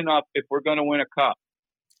good enough if we're going to win a cup.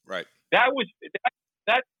 Right. That was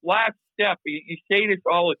that last step. You say this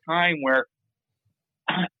all the time where,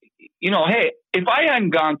 you know, hey, if I hadn't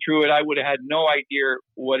gone through it, I would have had no idea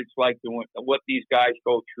what it's like to win, what these guys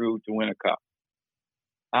go through to win a cup.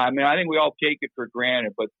 I mean, I think we all take it for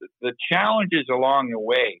granted, but the challenges along the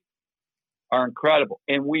way are incredible.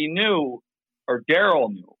 And we knew, or Daryl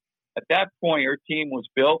knew, at that point, our team was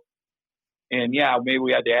built. And yeah, maybe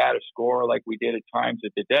we had to add a score like we did at times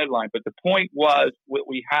at the deadline. But the point was, what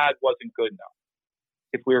we had wasn't good enough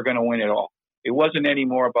if we were going to win it all. It wasn't any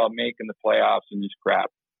more about making the playoffs and this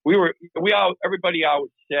crap. Everybody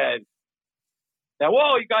always said that,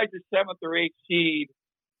 well, you guys are 7th or 8th seed,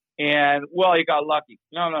 and, well, you got lucky.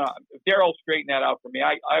 No. Daryl straightened that out for me.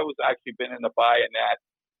 I was actually been in the buy in that.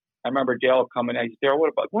 I remember Dale coming in. He said, Daryl,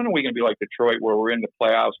 when are we going to be like Detroit where we're in the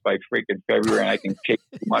playoffs by freaking February and I can kick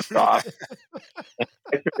 2 months off?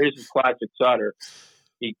 This is classic Sutter.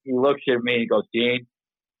 He looks at me and he goes, Dean,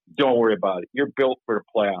 don't worry about it. You're built for the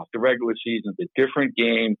playoffs. The regular season's a different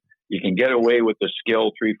game. You can get away with the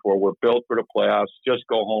skill 3-4. We're built for the playoffs. Just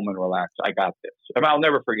go home and relax. I got this. I mean, I'll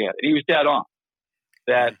never forget it. He was dead on.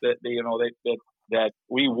 That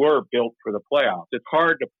we were built for the playoffs. It's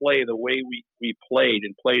hard to play the way we played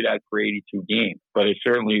and play that for 82 games, but it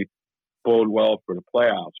certainly bode well for the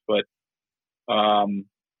playoffs. But I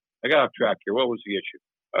got off track here. What was the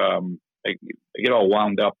issue? I get all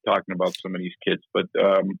wound up talking about some of these kids, but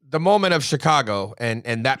the moment of Chicago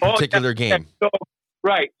and that particular game. So,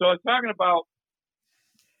 right. So I'm talking about.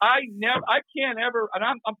 I can't ever, and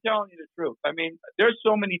I'm telling you the truth. I mean, there's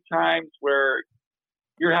so many times where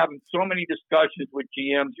you're having so many discussions with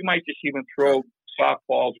GMs. You might just even throw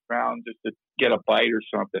softballs around just to get a bite or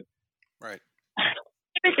something. Right. I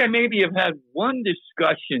think I maybe have had one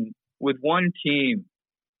discussion with one team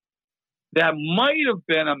that might have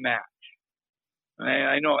been a match.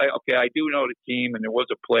 I know, I do know the team, and there was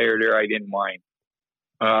a player there I didn't mind.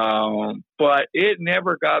 But it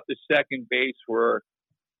never got to second base where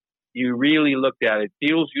you really looked at it.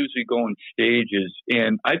 Deals usually go in stages.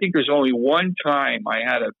 And I think there's only one time I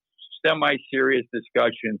had a semi-serious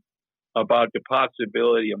discussion about the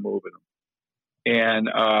possibility of moving them.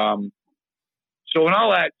 And so when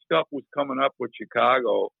all that stuff was coming up with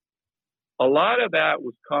Chicago, a lot of that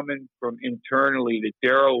was coming from internally that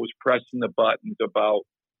Daryl was pressing the buttons about,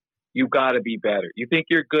 you got to be better. You think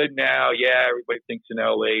you're good now? Yeah, everybody thinks in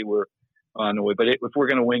LA we're on the way. But if we're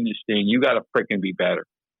going to win this thing, you got to freaking be better.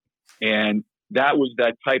 And that was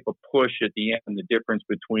that type of push at the end, the difference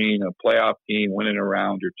between a playoff team winning a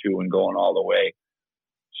round or two and going all the way.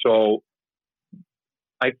 So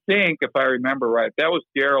I think, if I remember right, that was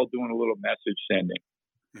Daryl doing a little message sending.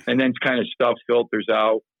 And then kind of stuff filters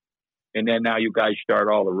out. And then now you guys start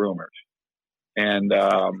all the rumors. And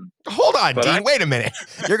hold on, Dean. Wait a minute.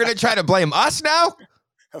 You're going to try to blame us now?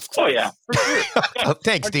 Oh, yeah. For sure. Oh,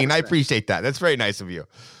 thanks, Dean. I appreciate that. That's very nice of you.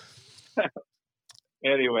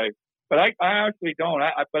 Anyway, but I honestly don't.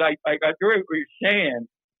 But I agree with what you're saying.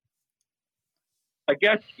 I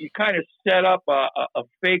guess you kind of set up a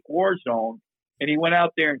fake war zone, and he went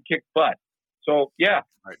out there and kicked butt. So, yeah,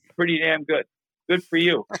 pretty damn good. Good for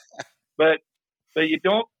you. But you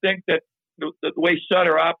don't think that the way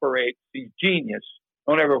Sutter operates, he's genius.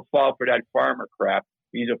 Don't ever fall for that farmer crap.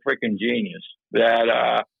 He's a freaking genius.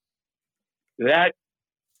 That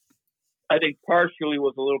I think partially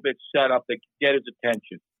was a little bit set up to get his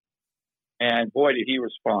attention. And boy, did he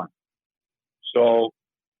respond. So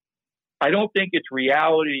I don't think it's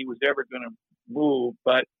reality he was ever going to move,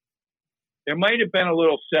 but there might have been a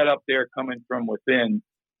little setup there coming from within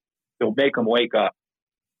to make him wake up.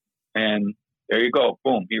 And there you go.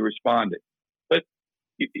 Boom, he responded. But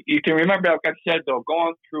you can remember, like I said, though,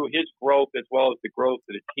 going through his growth as well as the growth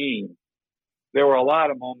of the team, there were a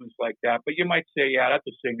lot of moments like that. But you might say, yeah, that's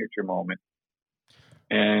a signature moment.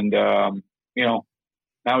 And,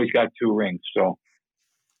 now he's got 2 rings. So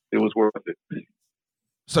it was worth it.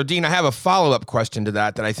 So, Dean, I have a follow-up question to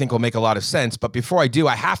that I think will make a lot of sense. But before I do,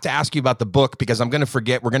 I have to ask you about the book because I'm going to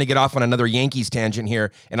forget. We're going to get off on another Yankees tangent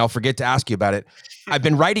here, and I'll forget to ask you about it. I've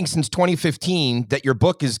been writing since 2015 that your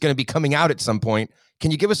book is going to be coming out at some point.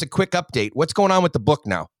 Can you give us a quick update? What's going on with the book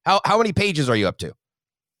now? How many pages are you up to?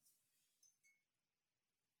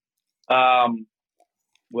 Well,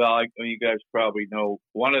 you guys probably know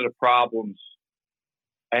one of the problems.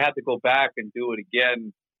 I had to go back and do it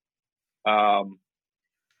again. I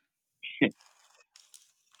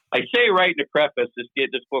say right in the preface,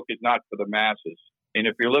 this book is not for the masses. And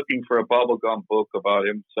if you're looking for a bubblegum book about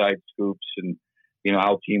inside scoops and,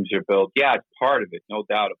 how teams are built, yeah, it's part of it, no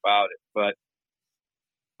doubt about it. But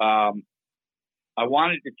I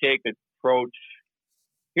wanted to take an approach.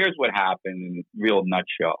 Here's what happened in a real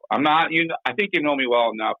nutshell. I think you know me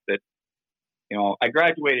well enough that, I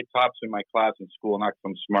graduated tops in my class in school, not because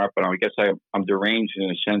I'm smart, but I guess I'm deranged in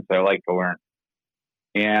a sense that I like to learn.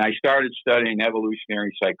 And I started studying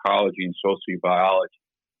evolutionary psychology and sociobiology.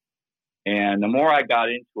 And the more I got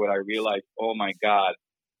into it, I realized, oh my God,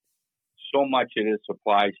 so much of this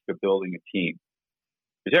applies to building a team.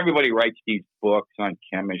 Because everybody writes these books on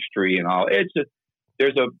chemistry and all.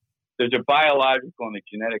 There's a biological and a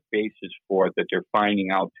genetic basis for it that they're finding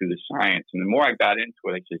out through the science. And the more I got into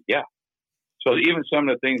it, I said, yeah. So even some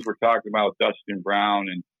of the things we're talking about, Dustin Brown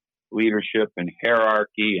and leadership and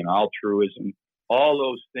hierarchy and altruism, all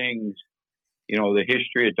those things, the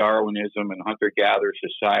history of Darwinism and hunter-gatherer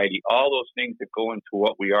society, all those things that go into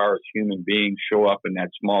what we are as human beings show up in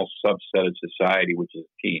that small subset of society, which is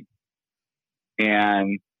a team.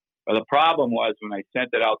 And the problem was when I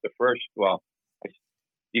sent it out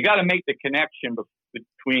you got to make the connection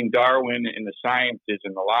between Darwin and the sciences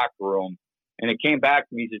in the locker room. And it came back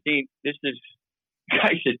to me, he said, Dean, this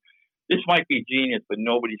might be genius, but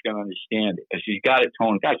nobody's going to understand it. I said, you got to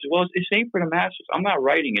tone it down. I said, well, it's ain't for the masses. I'm not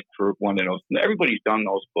writing it for one of those. Everybody's done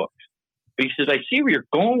those books. But he says, I see where you're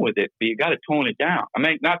going with it, but you got to tone it down. I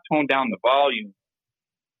mean, not tone down the volume,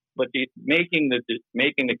 but making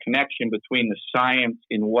the connection between the science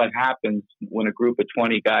and what happens when a group of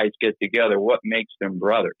 20 guys get together, what makes them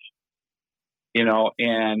brothers.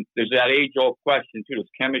 And there's that age-old question, too. Does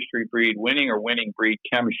chemistry breed winning or winning breed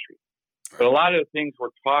chemistry? But a lot of the things we're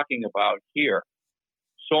talking about here,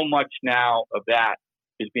 so much now of that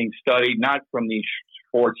is being studied, not from these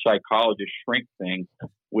sports psychologist shrink thing,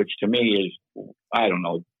 which to me is, I don't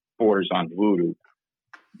know, borders on voodoo.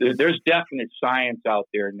 There's definite science out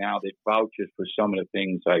there now that vouches for some of the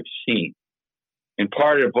things I've seen. And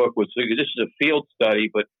part of the book was, this is a field study,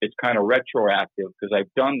 but it's kind of retroactive because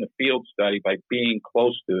I've done the field study by being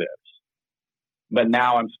close to this. But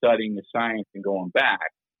now I'm studying the science and going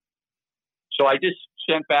back. So I just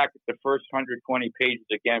sent back the first 120 pages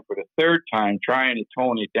again for the third time, trying to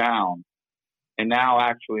tone it down. And now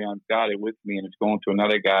actually I've got it with me and it's going to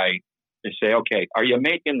another guy to say, okay, are you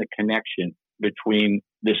making the connection between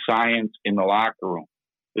the science in the locker room?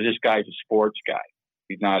 Because this guy's a sports guy.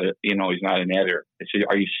 He's not he's not an editor. I said,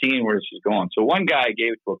 are you seeing where this is going? So one guy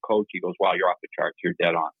gave it to a coach. He goes, wow, you're off the charts. You're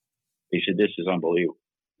dead on. He said, this is unbelievable.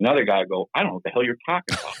 Another guy goes, I don't know what the hell you're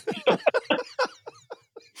talking about.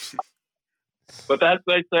 But that's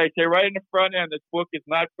what I say right in the front end. This book is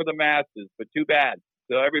not for the masses, but too bad.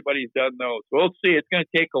 So everybody's done those. We'll see. It's going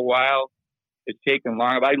to take a while. It's taken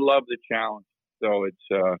long. I love the challenge. So it's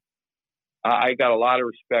I got a lot of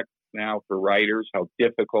respect now for writers, how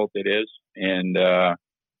difficult it is. And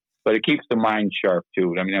but it keeps the mind sharp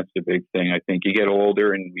too. I mean, that's the big thing. I think you get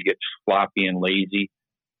older and we get sloppy and lazy.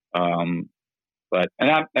 But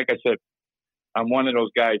I'm, like I said, I'm one of those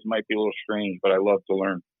guys who might be a little strange, but I love to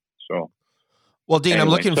learn. So, well, Dean,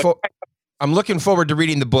 anyway, I'm looking forward to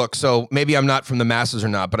reading the book. So maybe I'm not from the masses or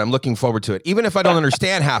not, but I'm looking forward to it. Even if I don't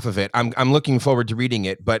understand half of it, I'm looking forward to reading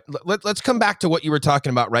it. But let's come back to what you were talking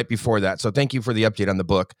about right before that. So thank you for the update on the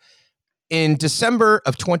book. In December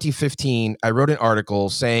of 2015, I wrote an article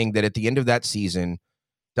saying that at the end of that season,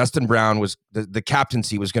 Dustin Brown was the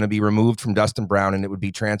captaincy was going to be removed from Dustin Brown and it would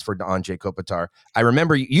be transferred to Anze Kopitar. I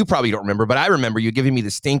remember, you probably don't remember, but I remember you giving me the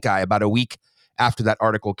stink eye about a week after that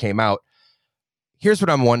article came out. Here's what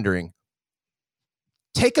I'm wondering.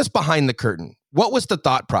 Take us behind the curtain. What was the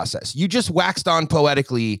thought process? You just waxed on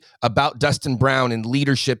poetically about Dustin Brown and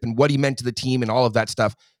leadership and what he meant to the team and all of that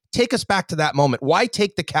stuff. Take us back to that moment. Why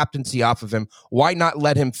take the captaincy off of him? Why not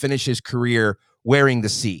let him finish his career wearing the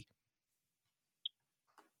C?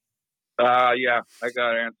 Yeah, I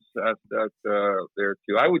got answers that there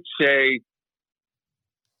too. I would say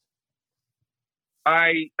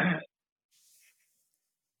I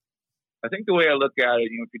think the way I look at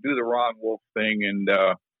it, if you do the Ron Wolf thing, and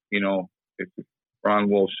if Ron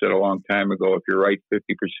Wolf said a long time ago, if you're right 50% of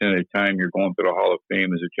the time, you're going to the Hall of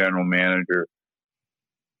Fame as a general manager.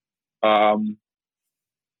 I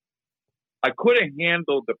could have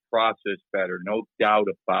handled the process better, no doubt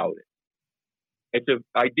about it. It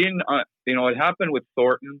happened with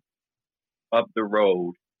Thornton up the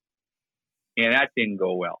road, and that didn't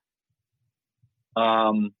go well.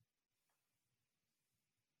 I'm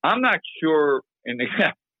not sure, and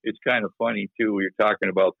it's kind of funny too. You're talking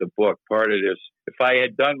about the book. Part of this, if I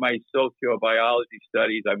had done my sociobiology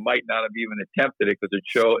studies, I might not have even attempted it because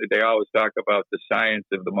they always talk about the science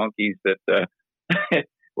of the monkeys that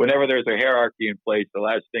whenever there's a hierarchy in place, the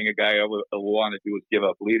last thing a guy will want to do is give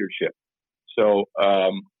up leadership. So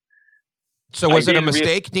was it a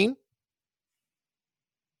mistake, Dean?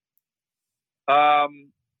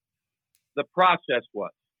 The process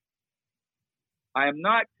was. I am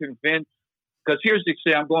not convinced, because here's the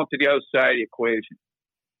thing, I'm going to the other side of the equation.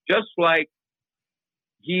 Just like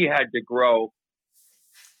he had to grow,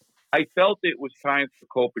 I felt it was time for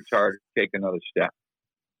Kopitar to take another step.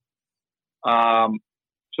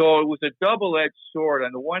 So it was a double-edged sword.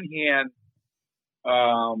 On the one hand,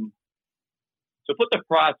 so put the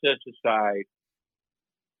process aside,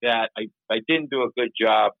 that I didn't do a good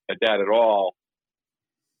job at that at all.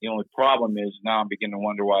 The only problem is now I'm beginning to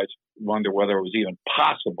wonder whether it was even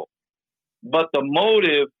possible. But the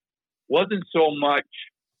motive wasn't so much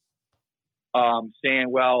saying,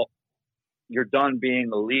 well, you're done being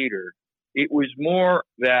the leader. It was more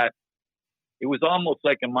that it was almost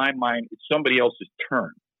like, in my mind, it's somebody else's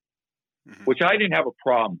turn, which I didn't have a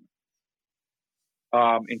problem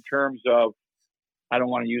in terms of, I don't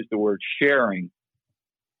want to use the word sharing,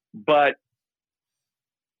 but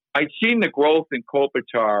I'd seen the growth in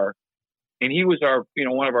Kopitar, and he was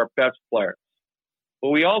one of our best players. But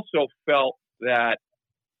we also felt that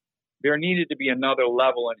there needed to be another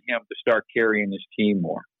level in him to start carrying his team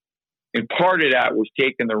more. And part of that was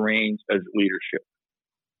taking the reins as leadership.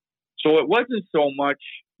 So it wasn't so much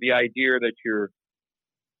the idea that you're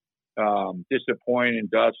disappointed in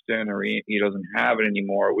Dustin or he doesn't have it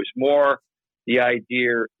anymore. It was more the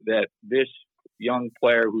idea that this young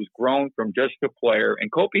player who's grown from just a player,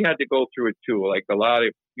 and Kopi had to go through it too, like a lot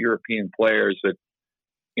of European players that,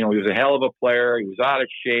 he was a hell of a player. He was out of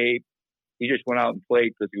shape. He just went out and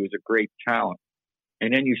played because he was a great talent.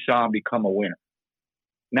 And then you saw him become a winner.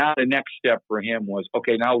 Now the next step for him was,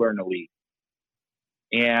 okay, now learn to lead.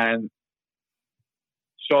 And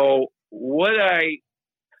so I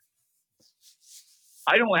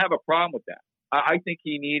don't have a problem with that. I think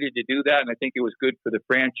he needed to do that, and I think it was good for the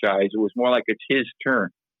franchise. It was more like it's his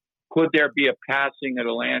turn. Could there be a passing at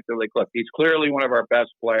Atlanta? Like, look, he's clearly one of our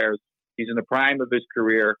best players. He's in the prime of his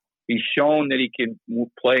career. He's shown that he can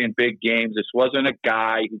play in big games. This wasn't a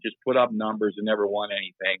guy who just put up numbers and never won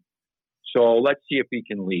anything. So let's see if he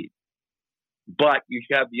can lead. But you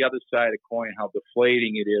have the other side of the coin, how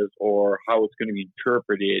deflating it is or how it's going to be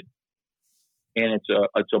interpreted. And it's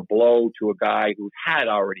a blow to a guy who had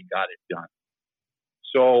already got it done.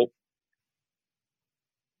 So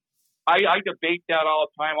I debate that all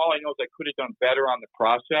the time. All I know is I could have done better on the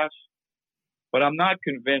process, but I'm not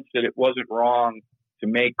convinced that it wasn't wrong to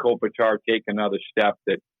make Kopitar take another step,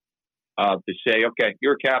 that to say, okay,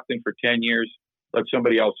 you're a captain for 10 years. Let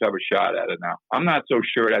somebody else have a shot at it now. I'm not so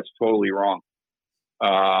sure that's totally wrong.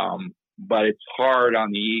 But it's hard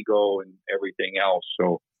on the ego and everything else.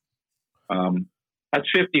 So that's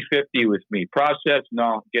 50-50 with me. Process,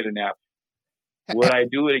 no, get an F. Would I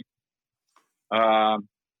do it? I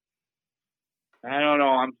don't know.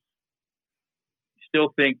 I still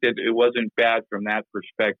think that it wasn't bad from that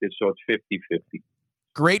perspective, so it's 50-50.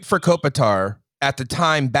 Great for Kopitar. At the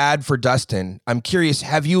time, bad for Dustin. I'm curious,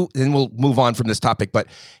 have you, and we'll move on from this topic, but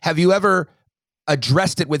have you ever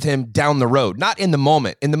addressed it with him down the road? Not in the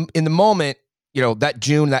moment. In the moment, that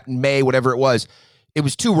June, that May, whatever it was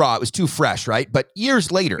too raw. It was too fresh, right? But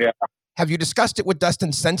years later, Have you discussed it with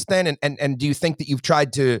Dustin since then? And do you think that you've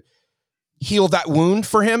tried to heal that wound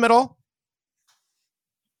for him at all?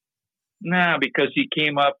 Nah, because he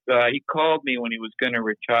came up, he called me when he was going to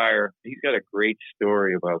retire. He's got a great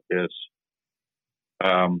story about this.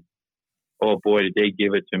 Oh boy, did they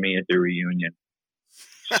give it to me at the reunion.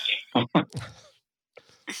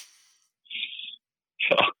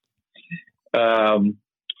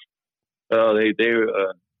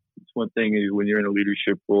 It's one thing when you're in a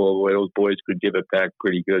leadership role, those boys could give it back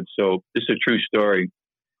pretty good. So this is a true story.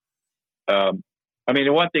 I mean,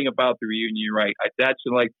 the one thing about the reunion, you're right. That's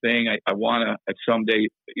the like thing I want to someday.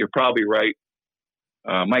 You're probably right.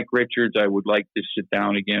 Mike Richards, I would like to sit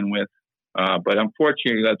down again with. But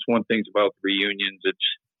unfortunately, that's one thing about the reunions. It's,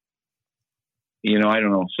 I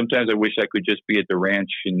don't know. Sometimes I wish I could just be at the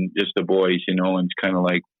ranch and just the boys, and it's kind of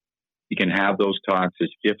like you can have those talks.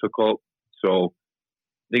 It's difficult. So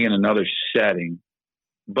I think in another setting,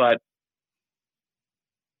 but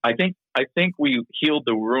I think we healed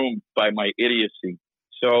the room by my idiocy.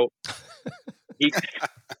 So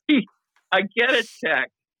I get a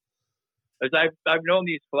text, as I've known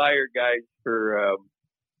these Flyer guys for,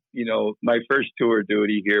 my first tour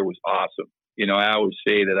duty here was awesome. I always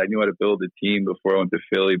say that I knew how to build a team before I went to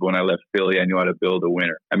Philly, but when I left Philly, I knew how to build a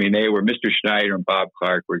winner. I mean, they were Mr. Schneider and Bob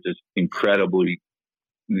Clark were just incredibly,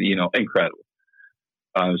 incredible.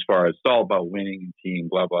 As far as it's all about winning and team,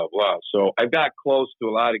 blah, blah, blah. So I got close to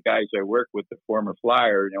a lot of guys I worked with, the former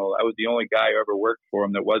Flyer. I was the only guy who ever worked for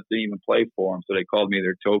them that didn't even play for them. So they called me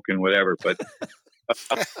their token, whatever. But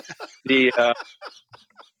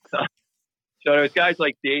so there's guys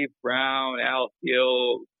like Dave Brown, Al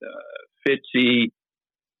Hill, Fitzy,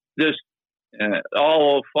 just all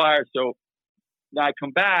old Flyers. So now I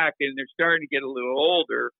come back and they're starting to get a little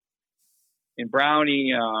older. And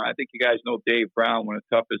Brownie, I think you guys know Dave Brown, one of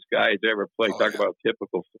the toughest guys ever played. Talk about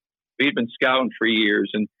typical. He'd been scouting for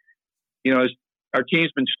years, and our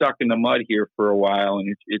team's been stuck in the mud here for a while,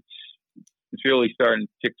 and it's really starting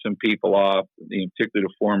to tick some people off, particularly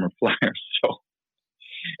the former Flyers. So,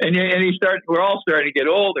 we're all starting to get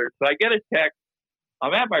older. So I get a text.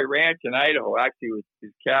 I'm at my ranch in Idaho. Actually, it was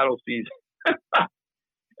his cattle season. I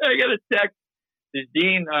get a text. Says,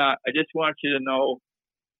 Dean, I just want you to know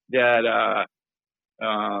that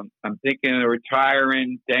I'm thinking of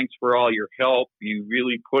retiring. Thanks for all your help. You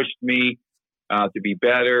really pushed me to be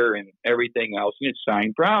better and everything else. And it's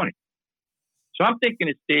signed Brownie. So I'm thinking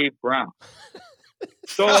it's Dave Brown.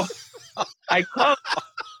 So I call.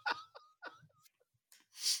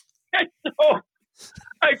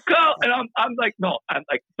 And I'm like, no.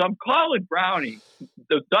 So I'm calling Brownie,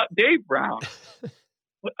 Dave Brown.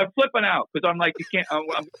 I'm flipping out because I'm like, you can't. I'm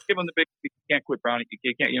giving the big. You can't quit, Brownie.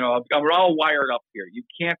 You can't. We're all wired up here. You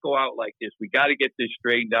can't go out like this. We got to get this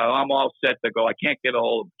straightened out. I'm all set to go. I can't get a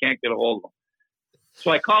hold of him.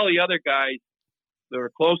 So I call the other guys that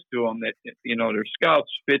are close to him. That they're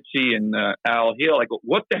scouts, Fitzy and Al Hill. I go,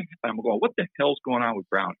 what the hell's going on with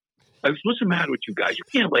Brownie? I was, what's the matter with you guys? You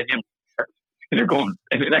can't let him. And they're going,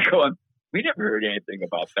 and they're going. We never heard anything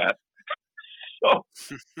about that.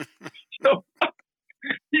 So.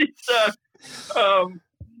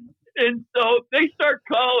 And so they start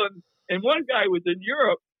calling, and one guy was in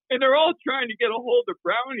Europe, and they're all trying to get a hold of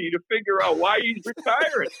Brownie to figure out why he's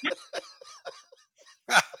retiring.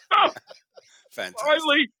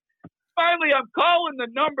 Fantastic. Finally, I'm calling the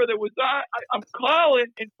number that was on. I'm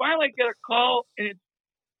calling, and finally I get a call, and it's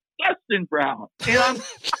Dustin Brown.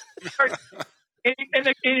 And and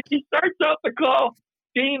he starts out the call,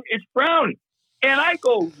 Dean, it's Brownie. And I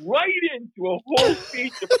go right into a whole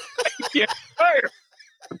speech of I can't retire.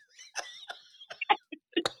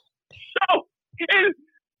 So, and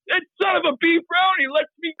that son of a B Brownie lets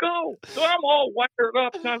me go. So I'm all wired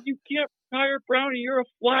up now. You can't retire, Brownie. You're a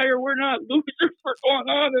Flyer. We're not losers. We're going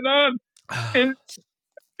on and on. And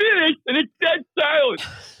finished, and it's dead silent.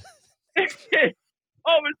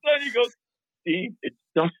 All of a sudden he goes, Dean, it's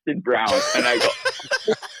Dustin Brown. And I go,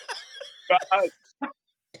 God.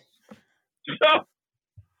 So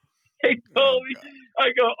they told me,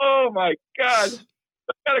 I go, oh my God,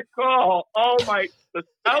 I got to call all the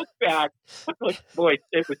scouts back. I'm like, boy,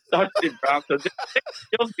 it was Dustin Brown. So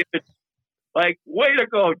they'll give it, like, way to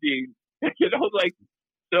go, Dean. So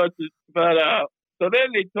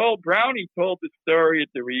then Brownie told the story at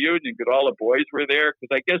the reunion because all the boys were there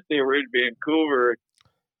because I guess they were in Vancouver.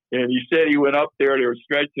 And he said he went up there, they were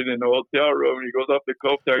stretching in the hotel room, and he goes up to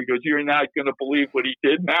Kopitar, he goes, you're not going to believe what he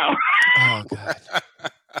did now. Oh, God.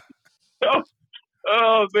 So,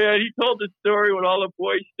 oh, man, he told the story with all the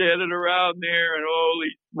boys standing around there, and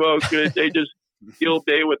holy smoke, they just field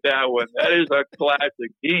day with that one. That is a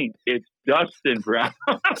classic Dean. It's Dustin Brown.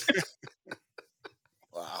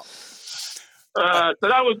 Wow. So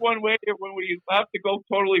that was one way when we have to go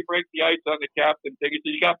totally break the ice on the captain thing. He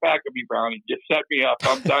said, "You got back of me, Brownie. Just set me up.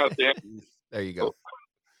 I'm down there." There you go.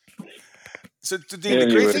 So, Dean,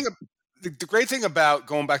 the great thing about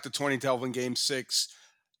going back to 2012 in Game 6,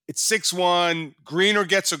 it's 6-1. Greener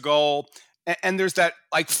gets a goal, and there's that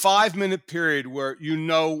like 5-minute period where you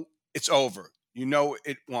know it's over. You know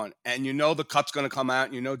it won, and you know the cup's going to come out,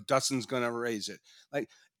 and you know Dustin's going to raise it. Like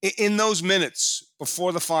in those minutes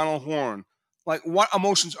before the final horn, like what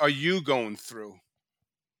emotions are you going through?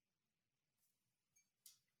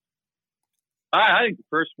 I think the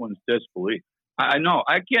first one's disbelief. I know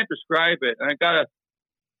I can't describe it. I got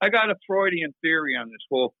a Freudian theory on this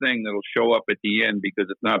whole thing that'll show up at the end because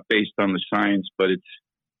it's not based on the science, but it's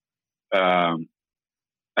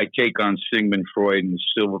I take on Sigmund Freud, and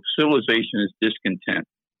civilization is discontent,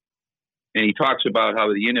 and he talks about how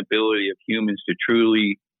the inability of humans to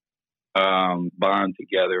truly bond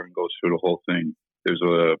together and goes through the whole thing.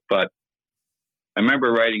 But I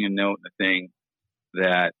remember writing a note in the thing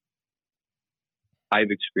that I've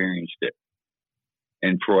experienced it,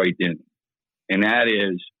 and Freud didn't. And that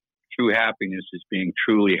is, true happiness is being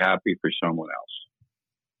truly happy for someone else.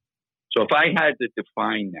 So if I had to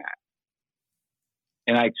define that,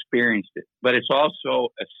 and I experienced it, but it's also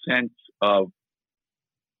a sense of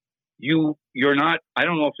you're not, I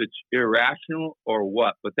don't know if it's irrational or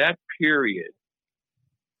what, but that period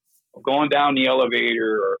of going down the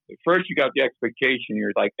elevator, or first you got the expectation,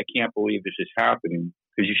 you're like, I can't believe this is happening,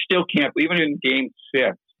 because you still can't, even in Game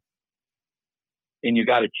 6, and you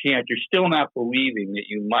got a chance, you're still not believing that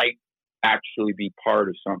you might actually be part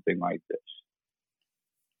of something like this.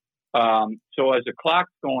 So as the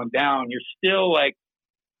clock's going down, you're still like,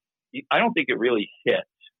 I don't think it really hits.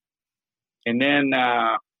 And then,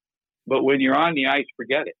 but when you're on the ice,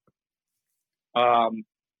 forget it.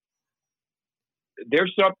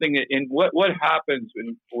 There's something in what happens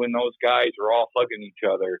when those guys are all hugging each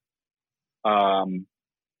other. To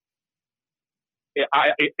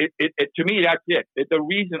me, that's it. The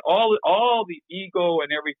reason all the ego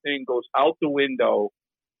and everything goes out the window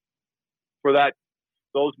for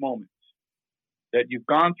those moments that you've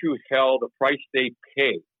gone through hell, the price they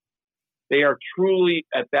pay. They are truly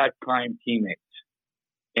at that time teammates,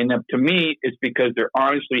 and to me, it's because they're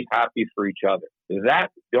honestly happy for each other.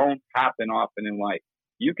 That don't happen often in life.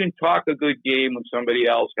 You can talk a good game when somebody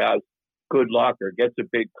else has good luck or gets a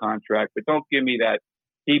big contract, but don't give me that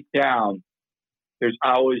deep down. There's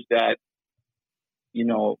always that,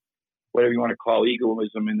 whatever you want to call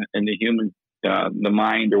egoism in the human, the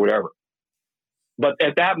mind or whatever. But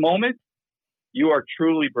at that moment, you are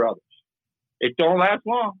truly brothers. It don't last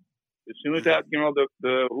long. As soon as that,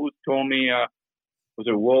 who told me, was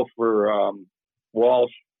it Wolf or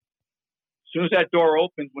Walsh? As soon as that door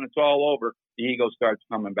opens, when it's all over, the ego starts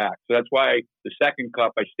coming back. So that's why the second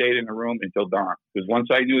cup, I stayed in the room until dawn. Because once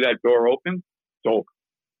I knew that door opened, it's over.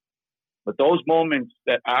 But those moments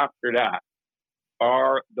that after that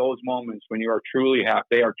are those moments when you are truly happy.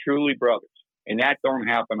 They are truly brothers. And that don't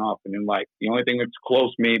happen often in life. The only thing that's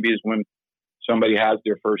close maybe is when somebody has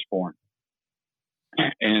their firstborn.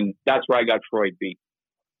 And that's where I got Freud beat.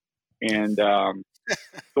 And so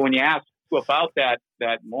when you ask about that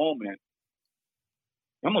moment,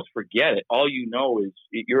 you almost forget it. All you know is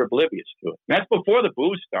you're oblivious to it. And that's before the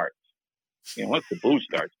booze starts. Once the booze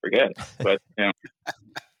starts, forget it.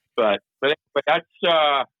 But but that's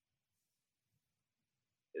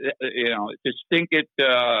just think it.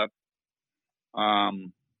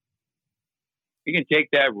 You can take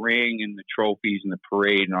that ring and the trophies and the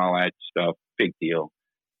parade and all that stuff. Big deal.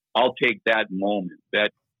 I'll take that moment,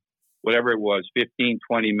 that whatever it was, 15,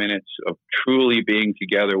 20 minutes of truly being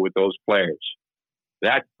together with those players.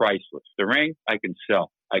 That's priceless. The ring, I can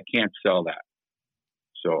sell. I can't sell that.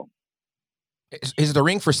 So. Is the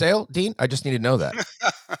ring for sale, Dean? I just need to know that.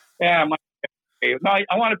 Yeah, no,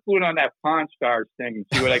 I want to put it on that Pawn Stars thing and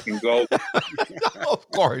see what I can go. Of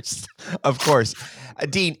course.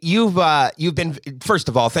 Dean, you've been, first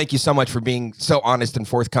of all, thank you so much for being so honest and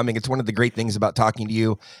forthcoming. It's one of the great things about talking to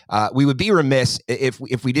you. We would be remiss if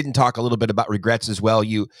we didn't talk a little bit about regrets as well.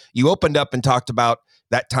 You opened up and talked about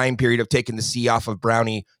that time period of taking the C off of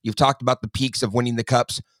Brownie. You've talked about the peaks of winning the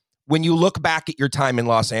cups. When you look back at your time in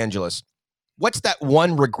Los Angeles, what's that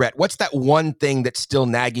one regret? What's that one thing that's still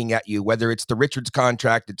nagging at you? Whether it's the Richards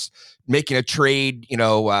contract, it's making a trade,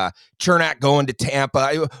 Chernak going to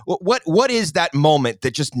Tampa. What is that moment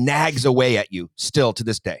that just nags away at you still to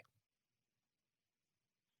this day?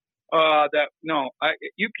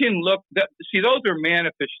 You can look. See, those are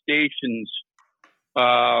manifestations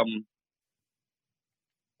of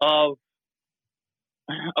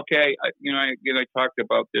okay, I talked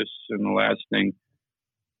about this in the last thing.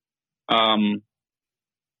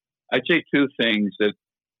 I'd say two things that,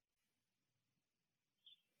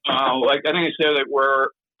 like I think I said that we're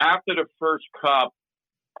after the first cup.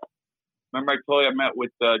 Remember I told you I met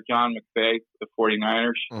with John McVay, the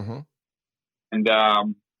 49ers, Mm-hmm. and I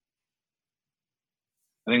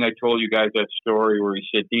think I told you guys that story where he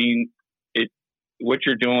said, Dean, what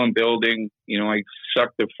you're doing, building, I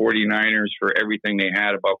sucked the 49ers for everything they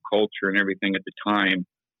had about culture and everything at the time.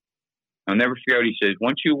 I'll never forget what he says.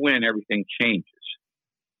 Once you win, everything changes.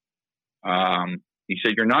 He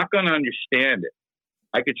said, you're not going to understand it.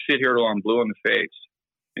 I could sit here till I'm blue in the face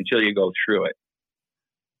until you go through it.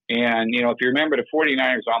 And, if you remember, the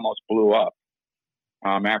 49ers almost blew up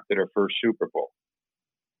after their first Super Bowl.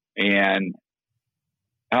 And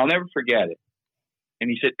I'll never forget it.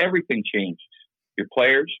 And he said, everything changes. Your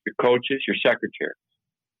players, your coaches, your secretaries.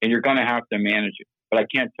 And you're going to have to manage it. But I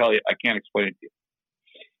can't tell you, I can't explain it to you.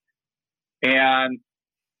 And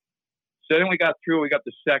so then we got through, we got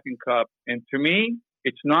the second cup. And to me,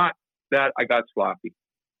 it's not that I got sloppy.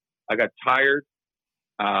 I got tired.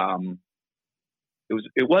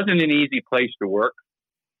 It wasn't an easy place to work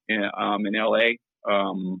in LA.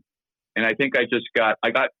 And I think I got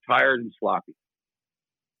tired and sloppy.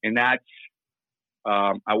 And that's,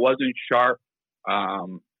 I wasn't sharp.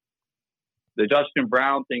 The Dustin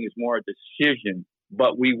Brown thing is more a decision,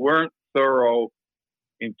 but we weren't thorough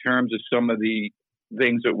in terms of some of the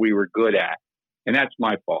things that we were good at. And that's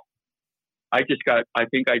my fault. I think I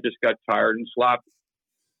just got tired and sloppy.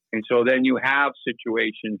 And so then you have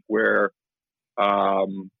situations where,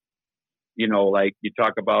 like you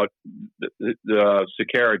talk about the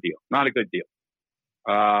Sakara deal, not a good deal.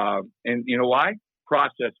 And you know why?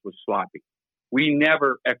 Process was sloppy. We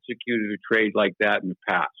never executed a trade like that in the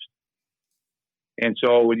past. And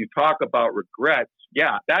so when you talk about regrets,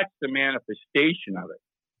 yeah, that's the manifestation of it.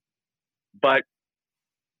 But,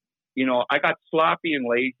 I got sloppy and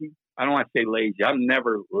lazy. I don't want to say lazy. I'm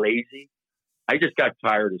never lazy. I just got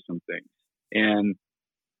tired of some things. And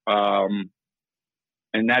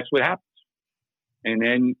that's what happens.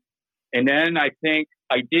 And then I think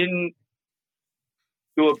I didn't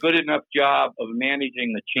do a good enough job of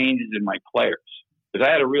managing the changes in my players, because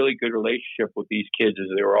I had a really good relationship with these kids as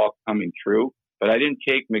they were all coming through, but I didn't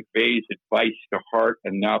take McVay's advice to heart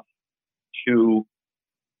enough to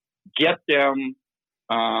get them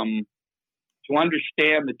to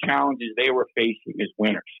understand the challenges they were facing as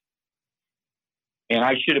winners. And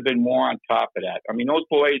I should have been more on top of that. I mean, those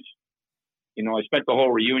boys, I spent the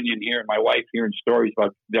whole reunion here, and my wife hearing stories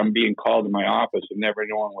about them being called in my office and never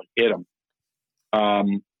knowing what hit them.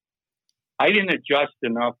 I didn't adjust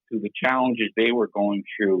enough to the challenges they were going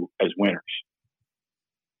through as winners.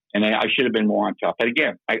 And I should have been more on top. But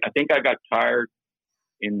again, I think I got tired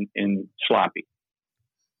in sloppy.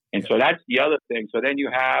 And so that's the other thing. So then you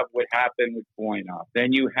have what happened with Boynoff.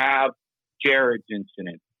 Then you have Jared's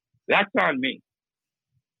incident. That's on me.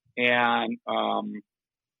 And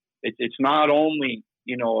it's not only,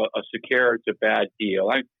 a Sakara, it's a bad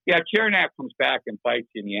deal. Chernak comes back and bites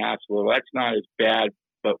you in the ass a little. That's not as bad,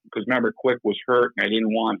 but because remember, Quick was hurt and I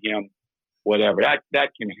didn't want him, whatever.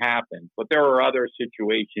 That can happen. But there are other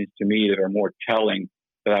situations to me that are more telling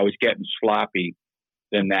that I was getting sloppy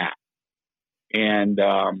than that. And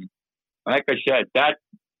like I said,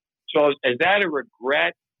 so is that a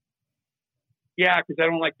regret? Yeah, because I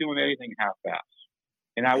don't like doing anything half-assed.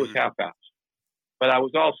 And I was half-assed. But I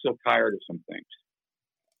was also tired of some things.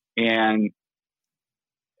 And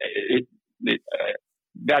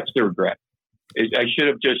that's the regret. I should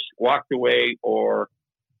have just walked away or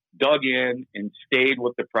dug in and stayed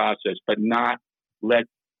with the process, but not let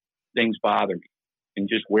things bother me and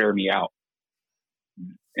just wear me out.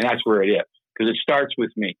 And that's where it is, because it starts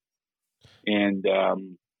with me. And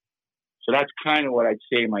so that's kind of what I'd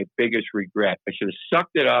say my biggest regret. I should have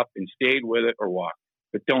sucked it up and stayed with it or walked.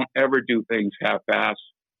 But don't ever do things half-assed.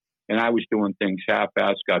 And I was doing things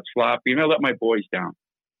half-assed, got sloppy, and I let my boys down.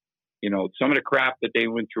 Some of the crap that they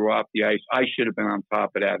went through off the ice, I should have been on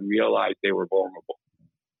top of that and realized they were vulnerable.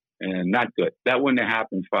 And not good. That wouldn't have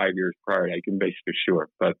happened 5 years prior, I can be sure.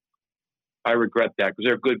 But I regret that because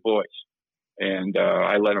they're good boys. And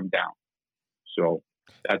I let them down. So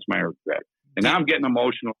that's my regret. And now I'm getting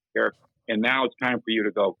emotional here. And now it's time for you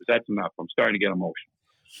to go because that's enough. I'm starting to get emotional.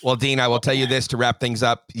 Well, Dean, I will tell you this to wrap things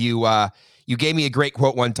up. You gave me a great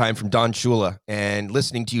quote one time from Don Shula, and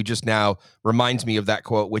listening to you just now reminds me of that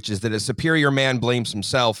quote, which is that a superior man blames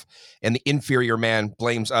himself and the inferior man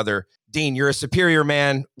blames other. Dean, you're a superior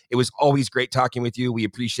man. It was always great talking with you. We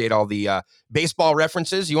appreciate all the baseball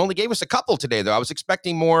references. You only gave us a couple today, though. I was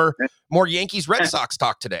expecting more Yankees Red Sox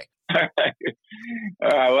talk today.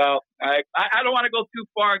 Well, I don't want to go too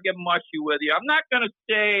far and get mushy with you. I'm not going to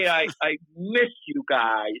say I miss you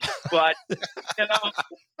guys, but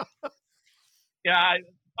yeah,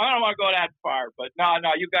 I don't want to go that far. But no,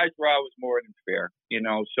 you guys were always more than fair,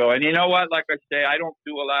 So, and you know what? Like I say, I don't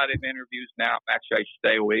do a lot of interviews now. Actually, I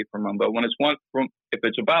stay away from them. But when if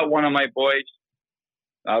it's about one of my boys,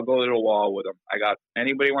 I'll go to the wall with them. I got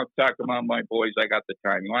anybody wants to talk about my boys, I got the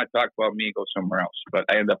time. You want to talk about me, go somewhere else. But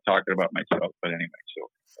I end up talking about myself. But anyway, so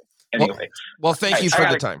anyway. Well, thank you for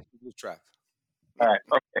the time. All right.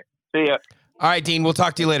 Okay. See ya. All right, Dean. We'll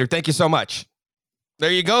talk to you later. Thank you so much.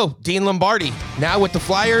 There you go, Dean Lombardi. Now with the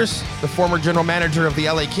Flyers, the former general manager of the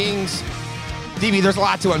LA Kings. DB, there's a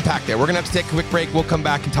lot to unpack there. We're going to have to take a quick break. We'll come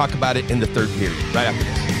back and talk about it in the third period, right after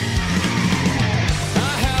this.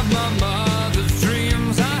 I have my mother's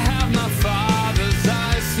dreams, I have my father's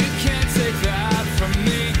eyes. You can't take that from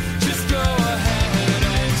me. Just go ahead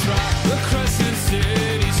and try. The crescent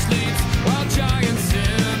city sleeps while giants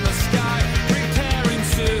in the sky preparing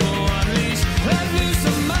to unleash. Let loose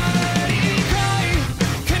a mighty cry.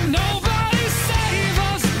 Can nobody save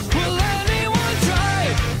us? Will anyone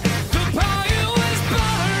try? The bayou is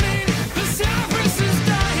burning, the cypress is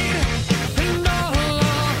dying, and all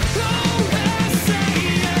along they're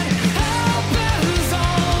saying help is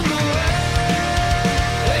on the way.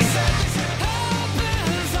 They said help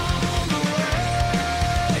is on the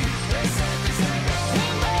way. They said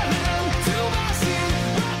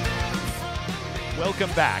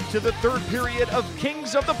Welcome back to the third period of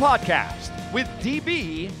Kings of the Podcast with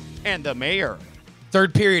DB and the Mayor.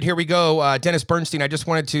 Third period, here we go. Dennis Bernstein, I just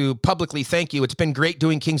wanted to publicly thank you. It's been great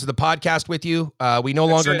doing Kings of the Podcast with you. We no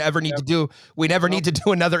longer ever need to do, we never need to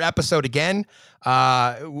do another episode again.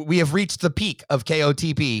 We have reached the peak of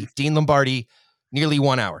KOTP. Dean Lombardi, nearly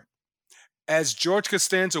 1 hour. As George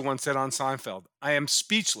Costanza once said on Seinfeld, I am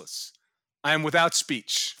speechless. I am without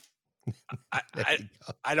speech.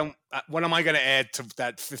 I don't. What am I going to add to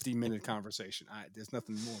that 50-minute conversation? There's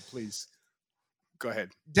nothing more. Please go ahead,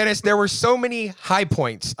 Dennis. There were so many high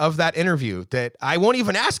points of that interview that I won't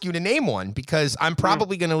even ask you to name one because I'm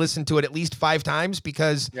probably going to listen to it at least 5 times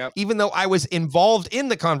because even though I was involved in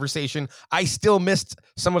the conversation, I still missed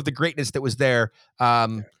some of the greatness that was there.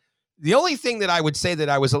 The only thing that I would say that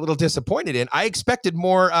I was a little disappointed in, I expected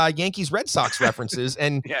more Yankees Red Sox references.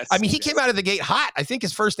 And he came out of the gate hot. I think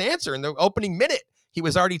his first answer in the opening minute, he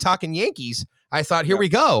was already talking Yankees. I thought, here we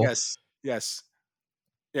go. Yes.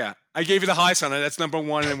 Yeah. I gave you the highs on it. That's number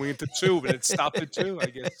 1. And we went to 2, but it stopped at 2, I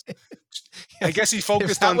guess. I guess he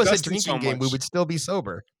focused on Dustin a drinking so much. game, we would still be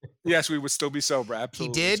sober. Yes, we would still be sober.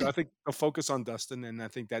 Absolutely. He did. So I think the focus on Dustin, and I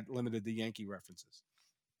think that limited the Yankee references.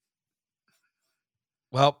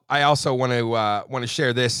 Well, I also want to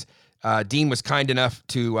share this. Dean was kind enough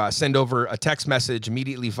to send over a text message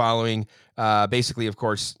immediately following. Basically, of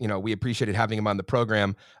course, we appreciated having him on the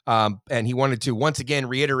program, and he wanted to once again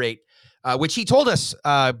reiterate, which he told us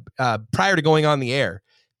prior to going on the air,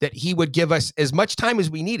 that he would give us as much time as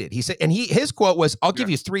we needed. He said, and his quote was, "I'll give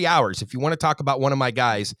you 3 hours if you want to talk about one of my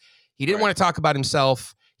guys." He didn't want to talk about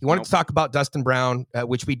himself. He wanted to talk about Dustin Brown,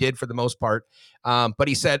 which we did for the most part. But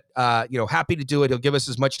he said, happy to do it. He'll give us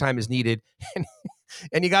as much time as needed.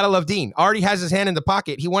 And you got to love Dean. Already has his hand in the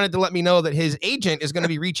pocket. He wanted to let me know that his agent is going to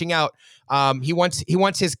be reaching out. He wants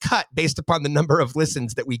his cut based upon the number of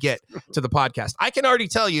listens that we get to the podcast. I can already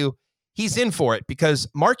tell you he's in for it because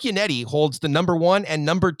Mark Yannetti holds the number 1 and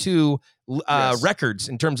number 2 records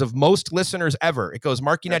in terms of most listeners ever. It goes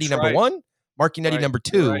Mark Yannetti number 1, Mark Yannetti number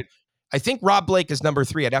 2. Right. I think Rob Blake is number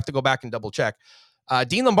 3. I'd have to go back and double check.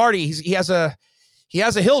 Dean Lombardi, he has a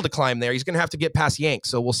hill to climb there. He's going to have to get past Yank.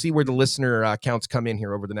 So we'll see where the listener counts come in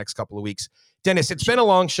here over the next couple of weeks. Dennis, it's been a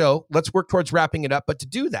long show. Let's work towards wrapping it up. But to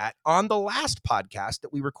do that, on the last podcast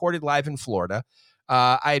that we recorded live in Florida,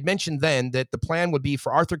 I had mentioned then that the plan would be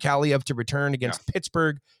for Arthur Kaliev to return against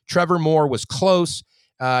Pittsburgh. Trevor Moore was close.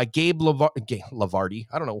 Gabe Lavardi.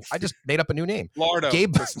 I don't know. I just made up a new name.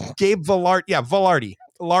 Gabe Velarde. Yeah, Velarde.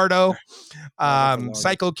 Lardo,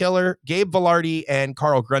 Psycho Killer, Gabe Velarde, and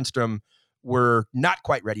Carl Grunstrom were not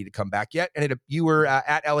quite ready to come back yet. And you were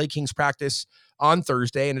at LA Kings practice on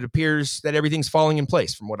Thursday, and it appears that everything's falling in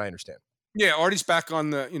place from what I understand. Yeah, Artie's back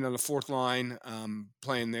on the the 4th line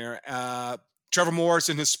playing there. Trevor Moore's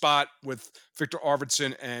in his spot with Victor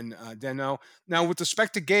Arvidsson and Deno. Now, with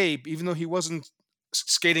respect to Gabe, even though he wasn't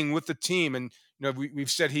skating with the team, and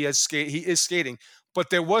we've said he is skating, but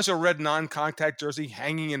there was a red non-contact jersey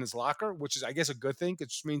hanging in his locker, which is, I guess, a good thing. It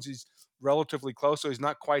just means he's relatively close, so he's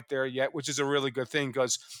not quite there yet, which is a really good thing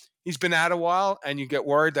because he's been out a while, and you get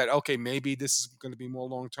worried that, okay, maybe this is going to be more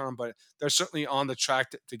long-term, but they're certainly on the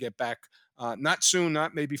track to get back. Not soon,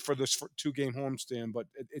 not maybe for this 2-game homestand, but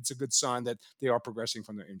it's a good sign that they are progressing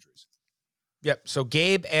from their injuries. Yep. So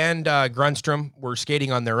Gabe and Grunstrom were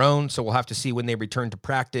skating on their own, so we'll have to see when they return to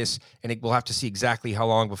practice, and we'll have to see exactly how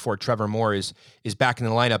long before Trevor Moore is back in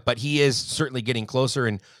the lineup. But he is certainly getting closer,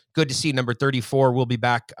 and good to see number 34 will be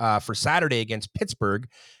back for Saturday against Pittsburgh.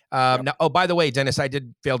 Now, oh, by the way, Dennis, I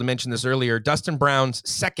did fail to mention this earlier. Dustin Brown's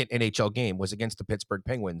second NHL game was against the Pittsburgh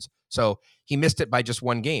Penguins, so he missed it by just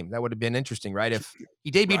one game. That would have been interesting, right? If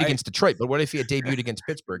he debuted against Detroit, but what if he had debuted against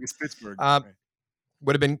Pittsburgh? Against Pittsburgh.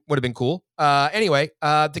 Would have been cool. Anyway,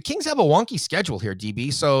 the Kings have a wonky schedule here,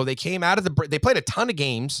 DB. So they came out of they played a ton of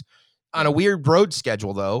games on a weird road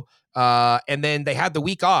schedule though. And then they had the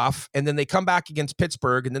week off, and then they come back against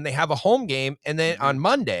Pittsburgh, and then they have a home game, and then on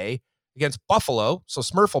Monday against Buffalo. So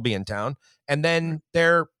Smurf will be in town, and then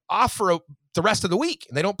they're off for the rest of the week,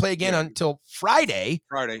 and they don't play again until Friday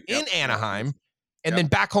in Anaheim. And then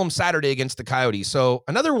back home Saturday against the Coyotes. So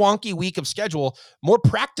another wonky week of schedule, more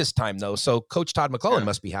practice time though. So Coach Todd McClellan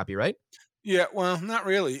must be happy, right? Yeah, well, not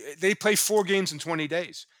really. They play 4 games in 20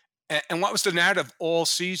 days. And what was the narrative all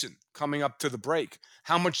season coming up to the break?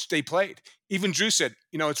 How much they played. Even Drew said,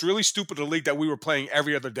 it's really stupid the league that we were playing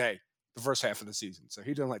every other day the first half of the season. So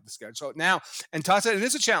he didn't like the schedule. So now, and Todd said it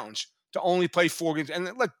is a challenge to only play 4 games. And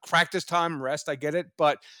look, practice time, rest, I get it.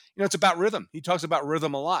 But, it's about rhythm. He talks about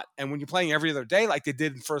rhythm a lot. And when you're playing every other day like they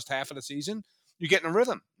did in the first half of the season, you get in a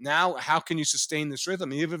rhythm. Now, how can you sustain this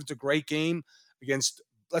rhythm? Even if it's a great game against,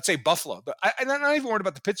 let's say, Buffalo. But I'm not even worried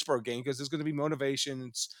about the Pittsburgh game because there's going to be motivation.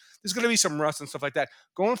 There's going to be some rust and stuff like that.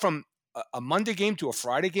 Going from a Monday game to a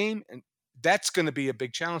Friday game, and that's going to be a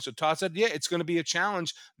big challenge. So Todd said, it's going to be a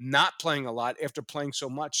challenge not playing a lot after playing so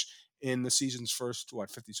much in the season's first,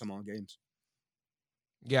 50-some-odd games.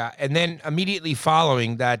 Yeah, and then immediately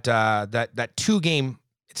following that 2-game,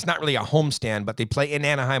 it's not really a homestand, but they play in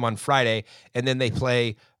Anaheim on Friday, and then they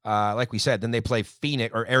play, like we said, then they play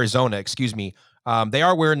Phoenix or Arizona, excuse me. They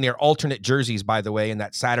are wearing their alternate jerseys, by the way, in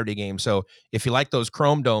that Saturday game. So if you like those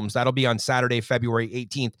Chrome Domes, that'll be on Saturday, February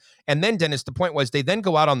 18th. And then, Dennis, the point was they then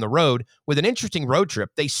go out on the road with an interesting road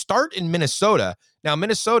trip. They start in Minnesota. Now,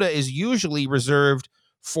 Minnesota is usually reserved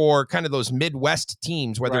for kind of those Midwest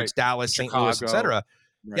teams, whether it's Dallas, St. Louis, et cetera.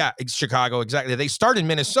 Right. Yeah, Chicago, exactly. They start in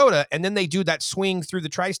Minnesota, and then they do that swing through the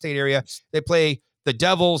tri-state area. They play the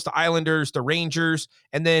Devils, the Islanders, the Rangers,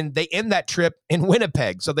 and then they end that trip in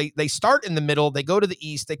Winnipeg. So they start in the middle, they go to the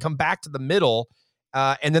east, they come back to the middle,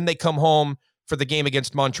 and then they come home for the game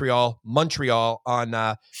against Montreal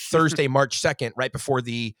on Thursday, March 2nd, right before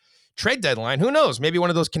the trade deadline. Who knows? Maybe one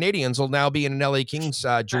of those Canadians will now be in an LA Kings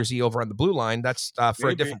jersey over on the blue line. That's for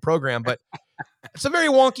a different program, but it's a very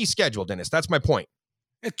wonky schedule, Dennis. That's my point.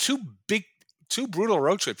 Two brutal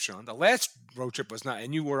road trips, Sean. The last road trip was not,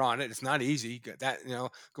 and you were on it. It's not easy. That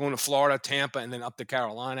going to Florida, Tampa, and then up to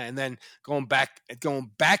Carolina, and then going back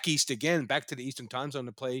east again, back to the Eastern Time Zone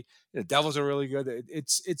to play. The Devils are really good.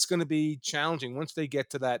 It's going to be challenging once they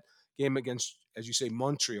get to that game against, as you say,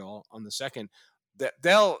 Montreal on the 2nd. That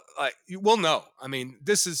you will know. I mean,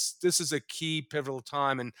 this is a key pivotal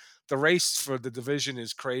time, and the race for the division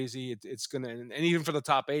is crazy. It's gonna, and even for the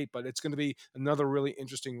top 8, but it's going to be another really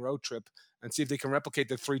interesting road trip, and see if they can replicate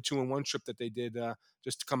the 3-2-1 trip that they did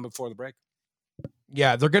just to come before the break.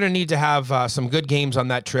 Yeah, they're going to need to have some good games on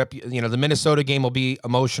that trip. The Minnesota game will be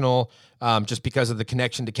emotional just because of the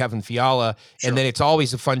connection to Kevin Fiala. Sure. And then it's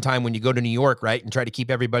always a fun time when you go to New York, right, and try to keep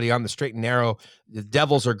everybody on the straight and narrow. The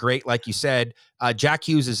Devils are great, like you said. Jack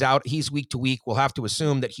Hughes is out. He's week to week. We'll have to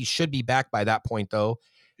assume that he should be back by that point, though.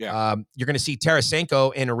 Yeah. You're going to see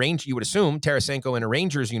Tarasenko in a Rangers, you would assume, Tarasenko in a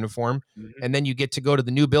Rangers uniform. Mm-hmm. And then you get to go to the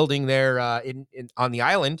new building there on the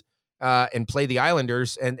island. And play the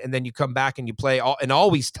Islanders, and then you come back and you play an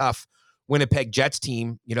always tough Winnipeg Jets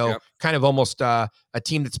team, kind of almost a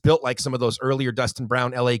team that's built like some of those earlier Dustin Brown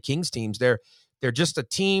LA Kings teams. They're just a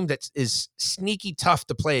team that is sneaky tough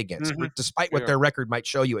to play against, despite what their record might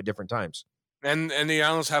show you at different times. And the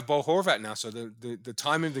Islanders have Bo Horvat now, so the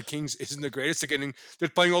timing of the Kings isn't the greatest. They're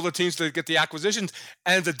playing all the teams to get the acquisitions,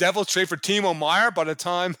 and the Devils trade for Timo Meier. By the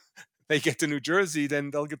time they get to New Jersey, then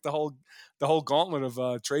they'll get the whole gauntlet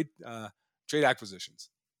of trade acquisitions.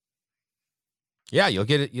 Yeah, you'll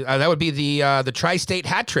get it. That would be the tri-state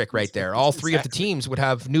hat trick right there. All three of the teams would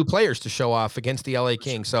have new players to show off against the LA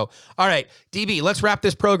Kings. So, all right, DB, let's wrap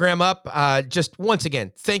this program up. Just once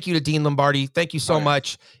again, thank you to Dean Lombardi. Thank you so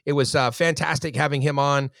much. It was fantastic having him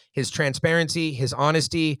on. His transparency, his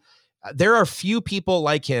honesty. There are few people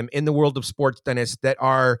like him in the world of sports, Dennis, that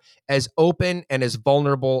are as open and as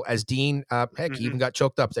vulnerable as Dean. Heck, he even got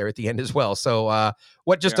choked up there at the end as well. So a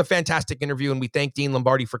fantastic interview. And we thank Dean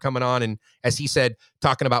Lombardi for coming on and, as he said,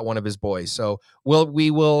 talking about one of his boys. So we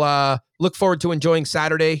will look forward to enjoying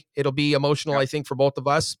Saturday. It'll be emotional, I think, for both of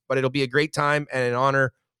us, but it'll be a great time and an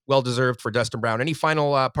honor, well-deserved for Dustin Brown. Any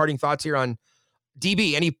final parting thoughts here on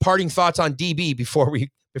DB? Any parting thoughts on DB before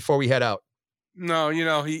we head out? No,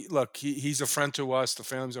 he's a friend to us. The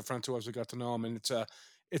family's a friend to us. We got to know him, and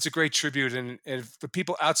it's a great tribute. And if the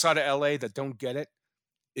people outside of LA that don't get it,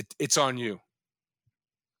 it's on you.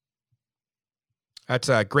 That's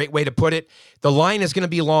a great way to put it. The line is going to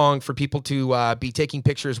be long for people to be taking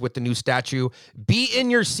pictures with the new statue. Be in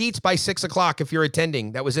your seats by 6:00 if you're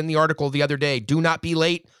attending. That was in the article the other day. Do not be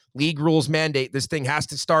late. League rules mandate this thing has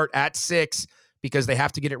to start at 6 because they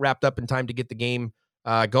have to get it wrapped up in time to get the game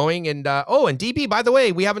going. And and DB, by the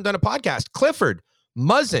way, we haven't done a podcast. Clifford,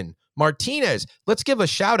 Muzzin, Martinez. Let's give a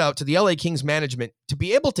shout out to the LA Kings management to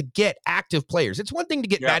be able to get active players. It's one thing to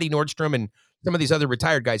get Matty Nordstrom and some of these other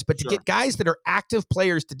retired guys, but to get guys that are active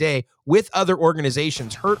players today with other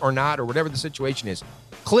organizations, hurt or not, or whatever the situation is.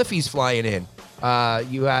 Cliffy's flying in.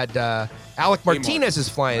 You had Alec Martinez is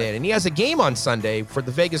flying in, and he has a game on Sunday for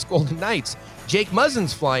the Vegas Golden Knights. Jake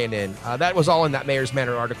Muzzin's flying in. That was all in that Mayor's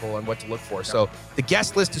Manor article on what to look for. So the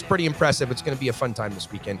guest list is pretty impressive. It's going to be a fun time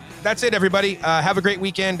this weekend. That's it, everybody. Have a great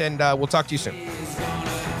weekend, and we'll talk to you soon.